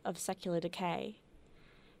evidence of secular decay.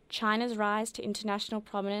 China's rise to international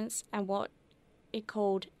prominence and what it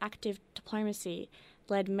called active diplomacy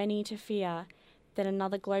led many to fear that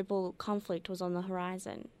another global conflict was on the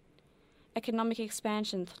horizon. Economic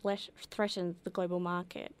expansion threatened the global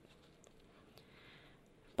market.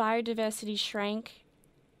 Biodiversity shrank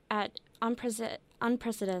at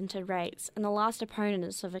unprecedented rates, and the last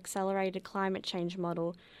opponents of accelerated climate change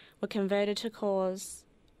model were converted to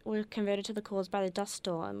the cause by the dust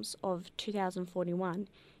storms of 2041.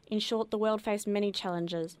 In short, the world faced many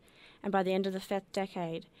challenges, and by the end of the 5th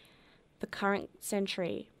decade, the current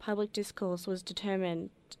century, public discourse was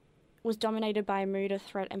dominated by a mood of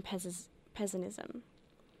threat and pessimism.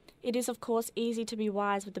 It is, of course, easy to be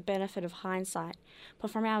wise with the benefit of hindsight,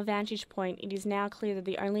 but from our vantage point, it is now clear that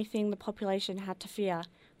the only thing the population had to fear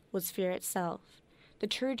was fear itself. The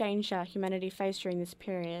true danger humanity faced during this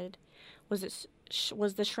period was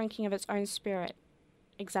the shrinking of its own spirit.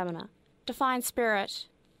 Examiner: Define spirit.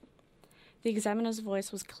 The examiner's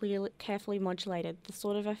voice was carefully modulated, the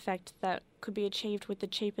sort of effect that could be achieved with the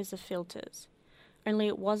cheapest of filters. Only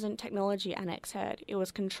it wasn't technology Annex heard, it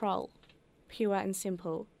was control, pure and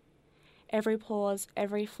simple. Every pause,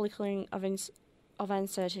 every flickering of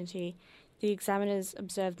uncertainty, the examiners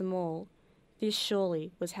observed them all. This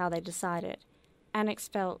surely was how they decided. Annex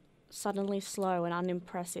felt suddenly slow and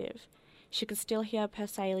unimpressive. She could still hear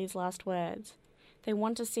Persali's last words. They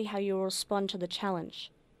want to see how you will respond to the challenge.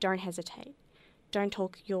 Don't hesitate. Don't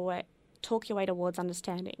talk your way towards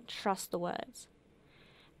understanding. Trust the words.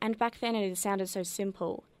 And back then it sounded so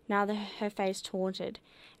simple. Now her face taunted,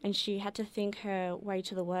 and she had to think her way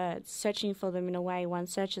to the words, searching for them in a way one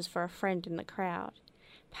searches for a friend in the crowd.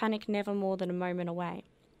 Panic never more than a moment away.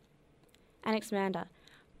 Annex Mander: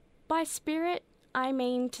 By spirit, I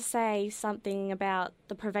mean to say something about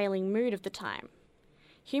the prevailing mood of the time.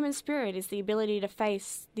 Human spirit is the ability to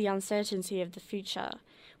face the uncertainty of the future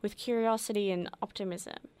with curiosity and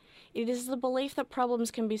optimism. It is the belief that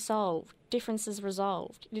problems can be solved, differences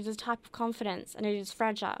resolved. It is a type of confidence, and it is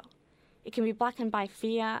fragile. It can be blackened by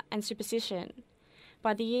fear and superstition.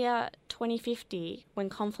 By the year 2050, when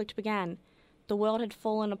conflict began, the world had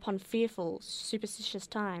fallen upon fearful, superstitious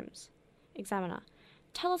times. Examiner: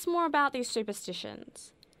 Tell us more about these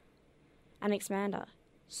superstitions. Annex Mander: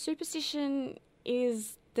 Superstition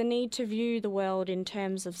is the need to view the world in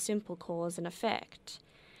terms of simple cause and effect.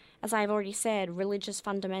 As I have already said, religious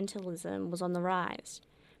fundamentalism was on the rise,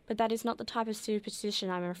 but that is not the type of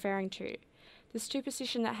superstition I am referring to. The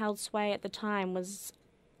superstition that held sway at the time was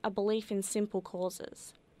a belief in simple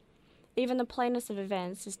causes. Even the plainness of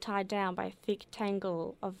events is tied down by a thick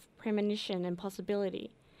tangle of premonition and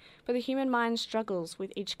possibility, but the human mind struggles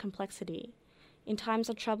with each complexity. In times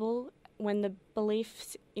of trouble, when the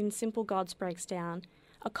belief in simple gods breaks down,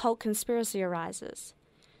 a cult conspiracy arises.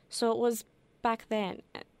 So it was back then.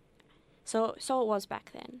 So it was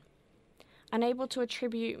back then. Unable to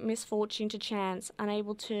attribute misfortune to chance,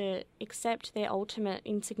 unable to accept their ultimate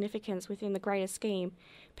insignificance within the greater scheme,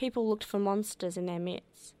 people looked for monsters in their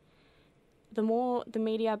midst. The more the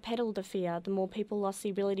media peddled the fear, the more people lost the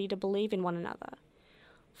ability to believe in one another.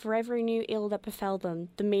 For every new ill that befell them,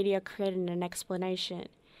 the media created an explanation,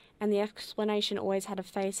 and the explanation always had a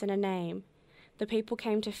face and a name. The people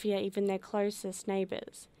came to fear even their closest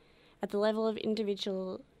neighbours. At the level of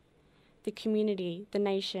individual, the community, the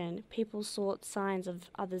nation, people sought signs of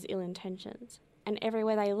others' ill intentions, and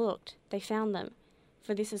everywhere they looked, they found them,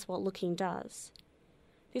 for this is what looking does.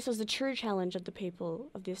 This was the true challenge of the people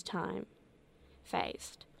of this time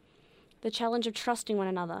faced. The challenge of trusting one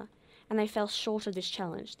another, and they fell short of this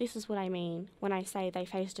challenge. This is what I mean when I say they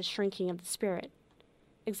faced a shrinking of the spirit.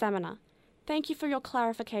 Examiner, thank you for your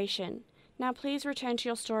clarification. Now please return to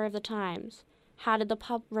your story of the times. How did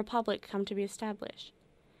the Republic come to be established?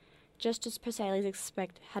 Just as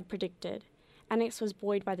Persales had predicted, Annex was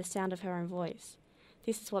buoyed by the sound of her own voice.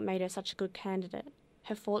 This is what made her such a good candidate.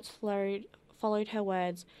 Her thoughts followed her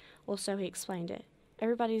words, or so he explained it.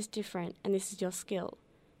 Everybody is different, and this is your skill.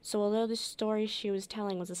 So although the story she was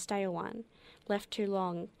telling was a stale one, left too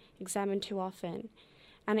long, examined too often,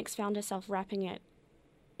 Annex found herself wrapping it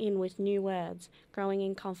in with new words, growing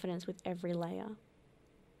in confidence with every layer.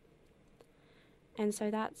 And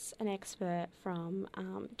so that's an excerpt from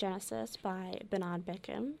Genesis by Bernard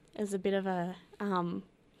Beckham. It's a bit of a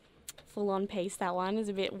full-on piece, that one. It's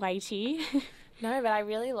a bit weighty. No, but I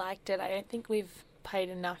really liked it. I don't think we've played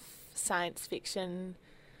enough science fiction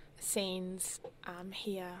scenes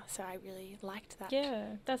here, so I really liked that.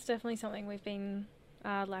 Yeah, that's definitely something we've been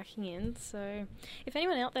lacking in. So if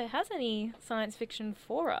anyone out there has any science fiction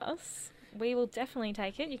for us, we will definitely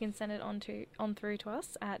take it. You can send it on through to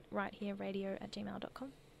us at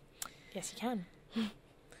righthereradio@gmail.com. Yes, you can.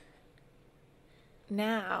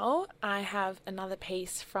 Now I have another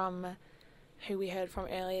piece from who we heard from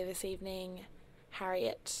earlier this evening,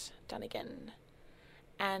 Harriet Donegan.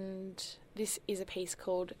 And this is a piece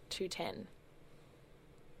called 210.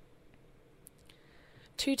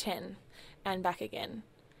 210, and back again.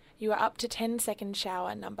 You are up to 10-second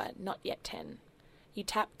shower number, not yet 10. You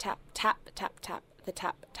tap, tap, tap, tap, tap, the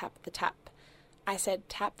tap, tap, the tap. I said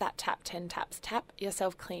tap that tap 10 taps. Tap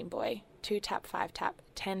yourself clean, boy. 2 tap, 5 tap,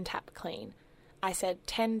 10 tap clean. I said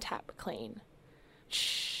 10 tap clean.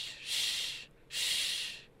 Shh, shh,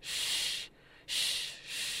 shh, shh, shh,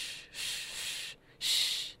 shh,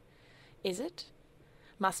 shh. Is it?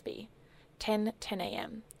 Must be. 10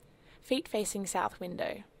 a.m. Feet facing south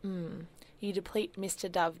window. You deplete Mr.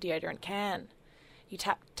 Dove deodorant can. You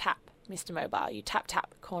tap, tap, Mr. Mobile. You tap,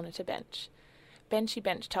 tap, corner to bench. Benchy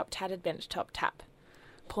bench top, tattered bench top, tap.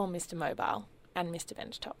 Poor Mr. Mobile and Mr.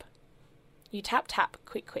 Bench top. You tap, tap,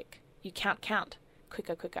 quick, quick. You count, count,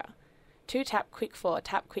 quicker, quicker. 2 tap, quick 4,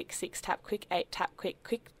 tap, quick 6, tap, quick 8, tap, quick,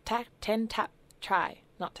 quick, tap, 10 tap, try,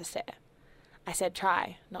 not to stare. I said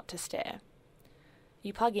try, not to stare.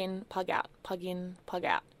 You plug in, plug out, plug in, plug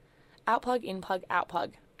out. Out plug, in plug, out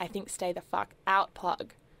plug. I think stay the fuck out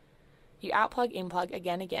plug. You outplug, inplug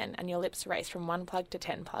again, and your lips race from 1 plug to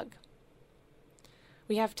 10 plug.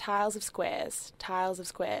 We have tiles of squares, tiles of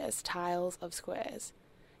squares, tiles of squares.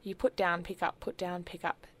 You put down, pick up, put down, pick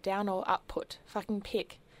up, down or up, put, fucking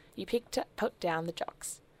pick. You pick to put down the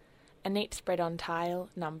jocks. A neat spread on tile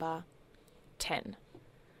number 10.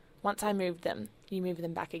 Once I moved them, you move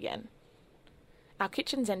them back again. Our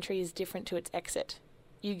kitchen's entry is different to its exit.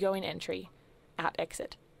 You go in entry, out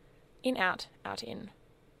exit. In out, out in.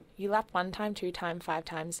 You lap 1 time, 2 time, 5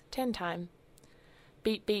 times, 10 time.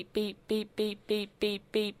 Beep, beep, beep, beep, beep, beep, beep,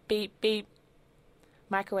 beep, beep, beep.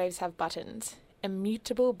 Microwaves have buttons.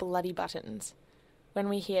 Immutable bloody buttons. When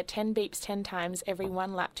we hear 10 beeps 10 times every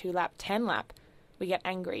 1 lap, 2 lap, 10 lap, we get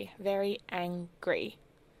angry, very angry.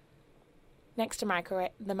 Next to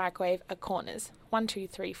the microwave are corners, 1, 2,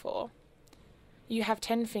 3, 4. You have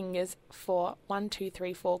 10 fingers for 1, 2,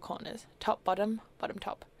 3, 4 corners, top, bottom, bottom,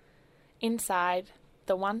 top. Inside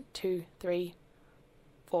the 1, 2, 3,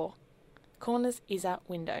 4 corners is a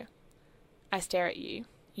window. I stare at you,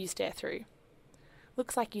 you stare through.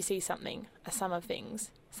 Looks like you see something, a sum of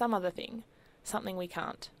things, some other thing, something we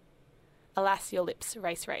can't. Alas, your lips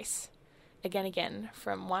race, race. Again,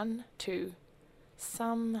 from 1 to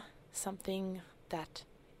something that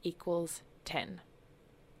equals 10.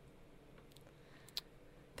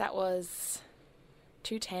 That was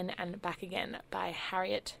 210 and Back Again by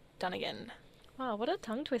Harriet Donegan. Wow, what a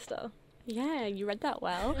tongue twister. Yeah, you read that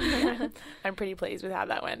well. I'm pretty pleased with how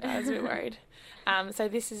that went. I was a bit worried. So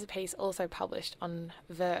this is a piece also published on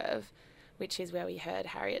Verve, which is where we heard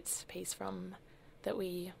Harriet's piece from that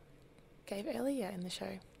we gave earlier in the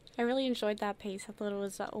show. I really enjoyed that piece. I thought it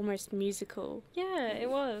was almost musical. Yeah, it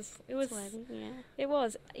was. It was. It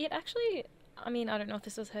was. It actually, I mean, I don't know if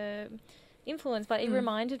this was her influence, but it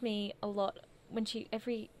reminded me a lot when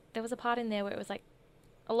there was a part in there where it was like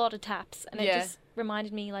a lot of taps, and it just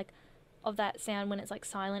reminded me like of that sound when it's like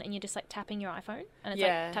silent and you're just like tapping your iPhone and it's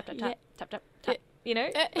like tap tap tap tap tap tap, you know?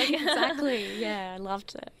 Like, exactly. Yeah, I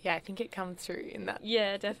loved it. Yeah, I think it comes through in that.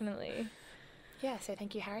 Yeah, definitely. Yeah, so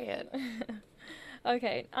thank you, Harriet.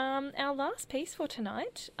 Okay, our last piece for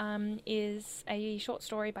tonight is a short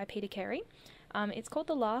story by Peter Carey. It's called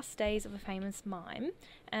The Last Days of a Famous Mime,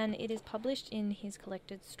 and it is published in his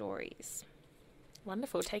collected stories.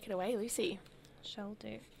 Wonderful. Take it away, Lucy. Shall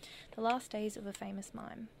do. The Last Days of a Famous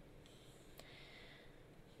Mime.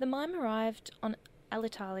 The mime arrived on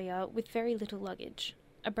Alitalia with very little luggage,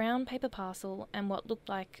 a brown paper parcel and what looked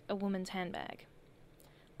like a woman's handbag.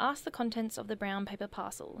 Asked the contents of the brown paper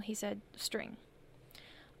parcel, he said, string.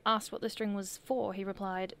 Asked what the string was for, he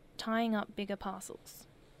replied, tying up bigger parcels.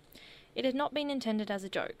 It had not been intended as a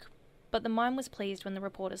joke, but the mime was pleased when the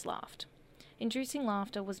reporters laughed. Inducing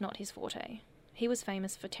laughter was not his forte. He was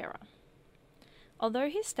famous for terror. Although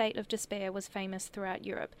his state of despair was famous throughout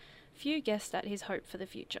Europe, few guessed at his hope for the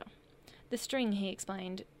future. The string, he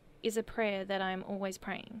explained, is a prayer that I am always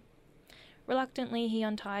praying. Reluctantly, he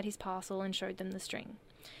untied his parcel and showed them the string.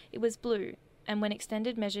 It was blue, and when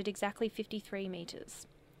extended measured exactly 53 metres.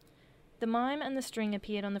 The mime and the string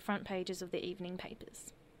appeared on the front pages of the evening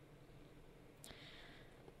papers.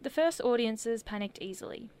 The first audiences panicked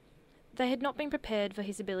easily. They had not been prepared for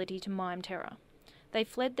his ability to mime terror. They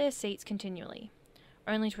fled their seats continually,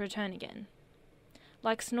 only to return again.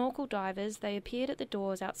 Like snorkel divers, they appeared at the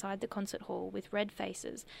doors outside the concert hall with red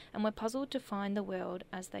faces and were puzzled to find the world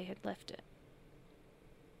as they had left it.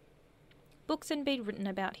 Books had been written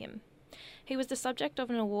about him. He was the subject of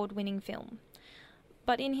an award-winning film.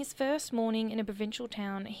 But in his first morning in a provincial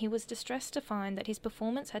town, he was distressed to find that his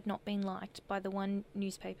performance had not been liked by the one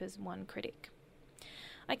newspaper's one critic.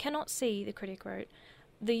 I cannot see, the critic wrote,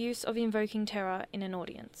 the use of invoking terror in an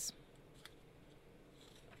audience.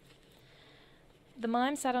 The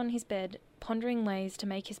mime sat on his bed, pondering ways to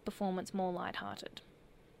make his performance more light-hearted.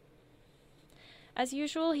 As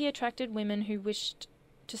usual, he attracted women who wished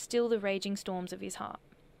to still the raging storms of his heart.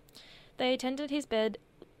 They attended his bed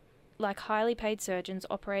like highly paid surgeons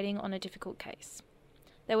operating on a difficult case.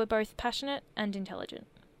 They were both passionate and intelligent.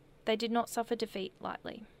 They did not suffer defeat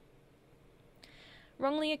lightly.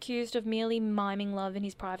 Wrongly accused of merely miming love in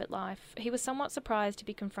his private life, he was somewhat surprised to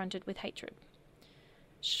be confronted with hatred.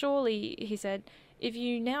 Surely, he said, if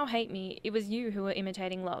you now hate me, it was you who were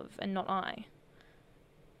imitating love, and not I.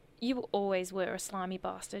 You always were a slimy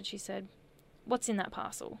bastard, she said. What's in that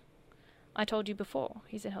parcel? I told you before,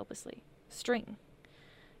 he said helplessly. String.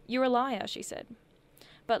 You're a liar, she said.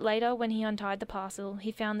 But later, when he untied the parcel,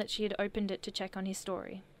 he found that she had opened it to check on his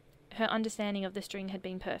story. Her understanding of the string had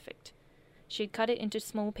been perfect. She had cut it into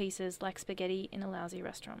small pieces like spaghetti in a lousy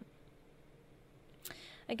restaurant.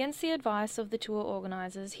 Against the advice of the tour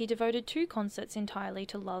organisers, he devoted 2 concerts entirely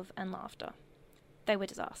to love and laughter. They were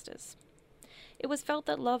disasters. It was felt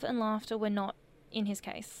that love and laughter were not, in his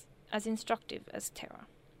case, as instructive as terror.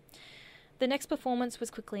 The next performance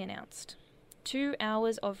was quickly announced. 2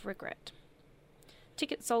 hours of regret.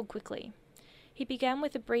 Tickets sold quickly. He began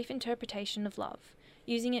with a brief interpretation of love,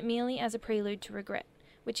 using it merely as a prelude to regret,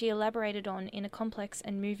 which he elaborated on in a complex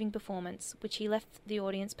and moving performance which he left the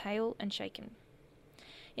audience pale and shaken.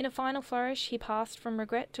 In a final flourish, he passed from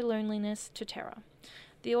regret to loneliness to terror.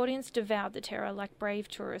 The audience devoured the terror like brave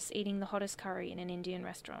tourists eating the hottest curry in an Indian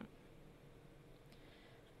restaurant.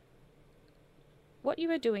 What you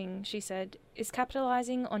are doing, she said, is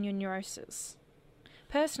capitalizing on your neurosis.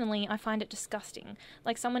 Personally, I find it disgusting,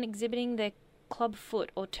 like someone exhibiting their club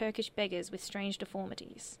foot or Turkish beggars with strange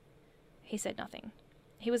deformities. He said nothing.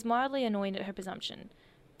 He was mildly annoyed at her presumption,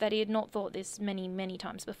 that he had not thought this many, many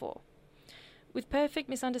times before. With perfect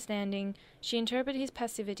misunderstanding, she interpreted his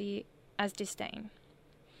passivity as disdain.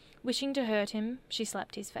 Wishing to hurt him, she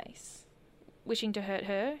slapped his face. Wishing to hurt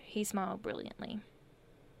her, he smiled brilliantly.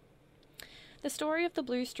 The story of the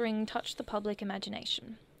blue string touched the public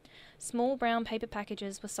imagination. Small brown paper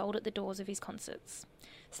packages were sold at the doors of his concerts.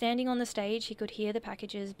 Standing on the stage, he could hear the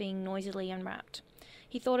packages being noisily unwrapped.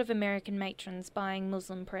 He thought of American matrons buying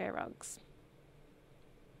Muslim prayer rugs.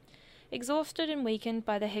 Exhausted and weakened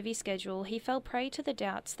by the heavy schedule, he fell prey to the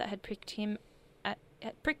doubts that had pricked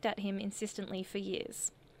at him insistently for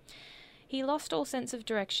years. He lost all sense of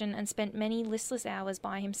direction and spent many listless hours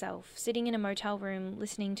by himself, sitting in a motel room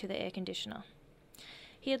listening to the air conditioner.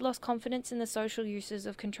 He had lost confidence in the social uses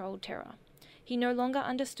of controlled terror. He no longer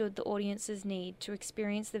understood the audience's need to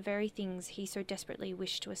experience the very things he so desperately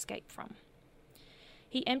wished to escape from.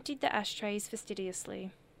 He emptied the ashtrays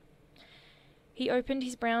fastidiously. He opened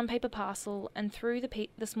his brown paper parcel and threw the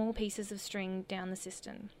small pieces of string down the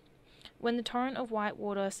cistern. When the torrent of white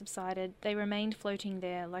water subsided, they remained floating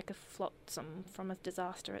there like a flotsam from a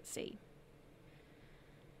disaster at sea.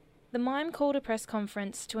 The mime called a press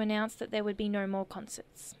conference to announce that there would be no more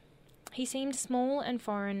concerts. He seemed small and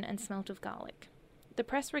foreign and smelt of garlic. The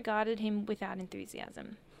press regarded him without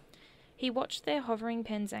enthusiasm. He watched their hovering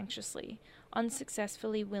pens anxiously,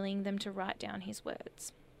 unsuccessfully willing them to write down his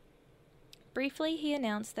words. Briefly, he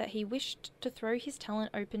announced that he wished to throw his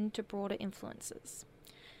talent open to broader influences.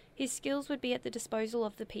 His skills would be at the disposal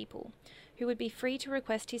of the people, who would be free to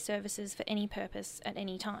request his services for any purpose at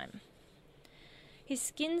any time. His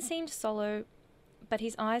skin seemed sallow, but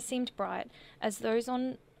his eyes seemed bright, as those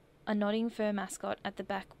on a nodding fur mascot at the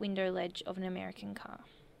back window ledge of an American car.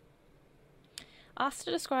 Asked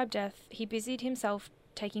to describe death, he busied himself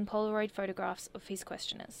taking Polaroid photographs of his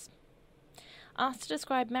questioners. Asked to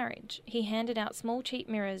describe marriage, he handed out small cheap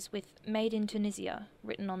mirrors with "Made in Tunisia"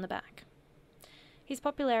 written on the back. His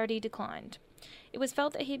popularity declined. It was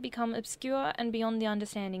felt that he had become obscure and beyond the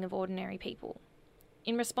understanding of ordinary people.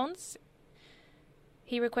 In response,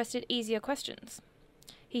 he requested easier questions.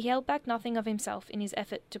 He held back nothing of himself in his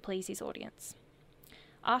effort to please his audience.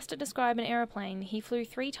 Asked to describe an aeroplane, he flew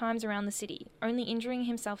 3 times around the city, only injuring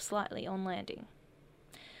himself slightly on landing.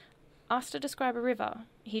 Asked to describe a river,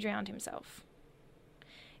 he drowned himself.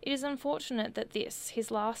 It is unfortunate that this,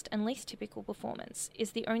 his last and least typical performance,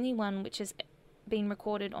 is the only one which has been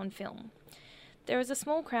recorded on film. There is a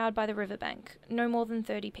small crowd by the riverbank, no more than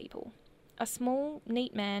 30 people. A small,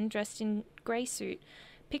 neat man dressed in grey suit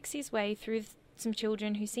picks his way through some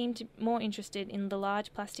children who seem more interested in the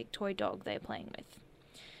large plastic toy dog they are playing with.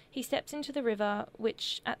 He steps into the river,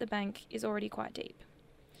 which, at the bank, is already quite deep.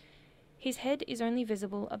 His head is only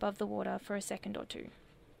visible above the water for a second or two,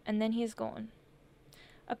 and then he is gone.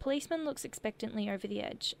 A policeman looks expectantly over the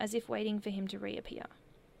edge, as if waiting for him to reappear.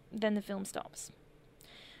 Then the film stops.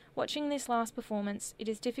 Watching this last performance, it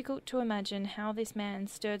is difficult to imagine how this man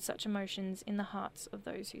stirred such emotions in the hearts of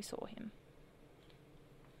those who saw him.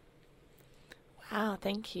 Wow,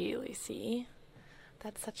 thank you, Lucy.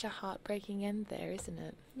 That's such a heartbreaking end there, isn't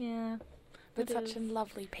it? Yeah. But such a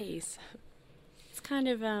lovely piece. It's kind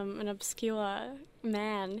of an obscure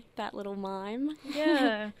man, that little mime.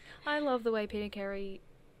 Yeah. I love the way Peter Carey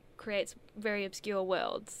creates very obscure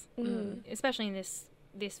worlds, especially in this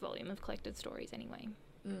volume of collected stories anyway.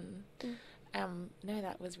 No,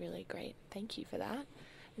 that was really great. Thank you for that.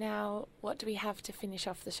 Now, what do we have to finish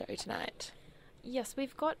off the show tonight? Yes,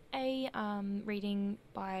 we've got a reading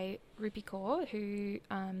by Rupi Kaur, who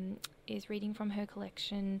is reading from her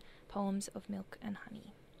collection Poems of Milk and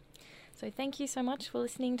Honey. So thank you so much for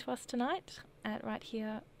listening to us tonight at Right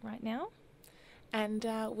Here, Right Now. And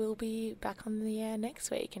we'll be back on the air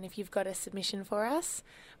next week. And if you've got a submission for us,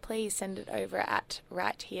 please send it over at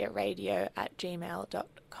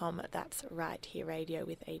righthereradio@gmail.com. That's Right Here Radio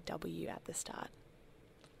with a W at the start.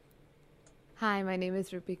 Hi, my name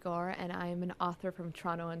is Rupi Kaur, and I am an author from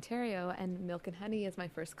Toronto, Ontario, and Milk and Honey is my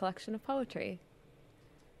first collection of poetry.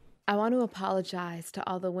 I want to apologize to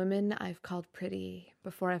all the women I've called pretty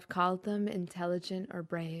before I've called them intelligent or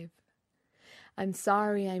brave. I'm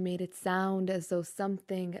sorry I made it sound as though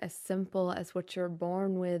something as simple as what you're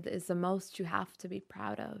born with is the most you have to be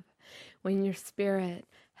proud of, when your spirit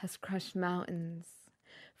has crushed mountains.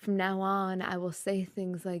 From now on, I will say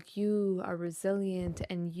things like you are resilient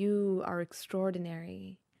and you are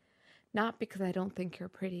extraordinary. Not because I don't think you're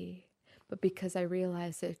pretty, but because I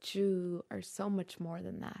realize that you are so much more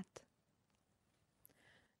than that.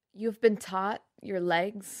 You've been taught your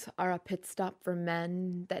legs are a pit stop for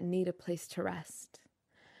men that need a place to rest.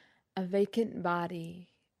 A vacant body,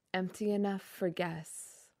 empty enough for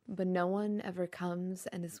guests, but no one ever comes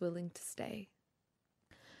and is willing to stay.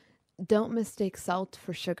 Don't mistake salt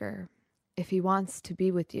for sugar. If he wants to be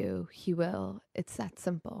with you, he will. It's that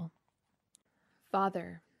simple.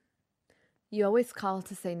 Father, you always call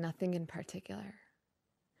to say nothing in particular.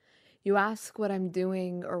 You ask what I'm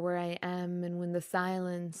doing or where I am, and when the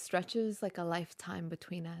silence stretches like a lifetime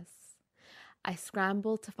between us, I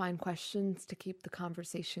scramble to find questions to keep the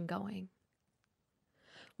conversation going.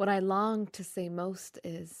 What I long to say most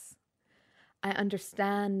is, I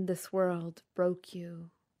understand this world broke you.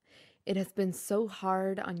 It has been so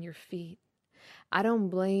hard on your feet. I don't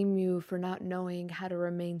blame you for not knowing how to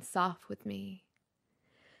remain soft with me.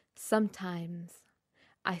 Sometimes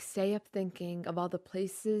I stay up thinking of all the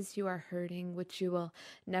places you are hurting which you will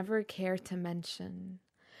never care to mention.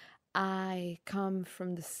 I come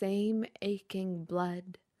from the same aching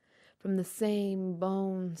blood, from the same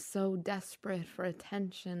bones so desperate for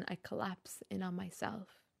attention I collapse in on myself.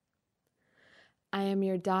 I am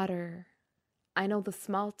your daughter. I know the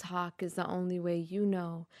small talk is the only way you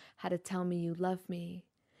know how to tell me you love me,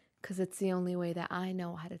 'cause it's the only way that I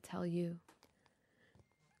know how to tell you.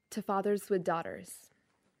 To fathers with daughters.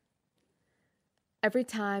 Every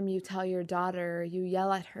time you tell your daughter, you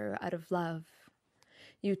yell at her out of love.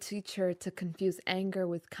 You teach her to confuse anger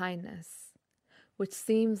with kindness, which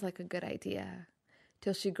seems like a good idea,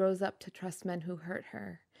 till she grows up to trust men who hurt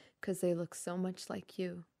her, 'cause they look so much like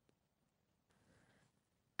you.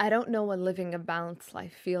 I don't know what living a balanced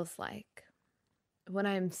life feels like. When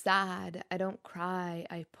I am sad, I don't cry,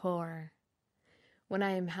 I pour. When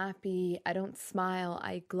I am happy, I don't smile,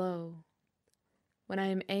 I glow. When I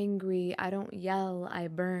am angry, I don't yell, I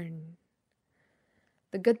burn.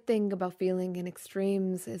 The good thing about feeling in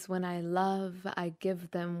extremes is when I love, I give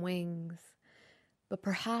them wings. But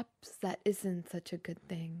perhaps that isn't such a good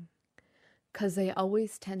thing, 'cause they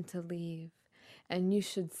always tend to leave. And you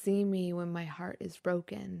should see me when my heart is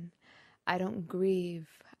broken. I don't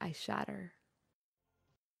grieve, I shatter.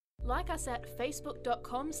 Like us at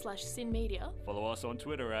facebook.com/synmedia. Follow us on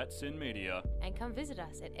Twitter at SynMedia. And come visit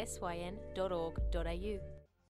us at syn.org.au.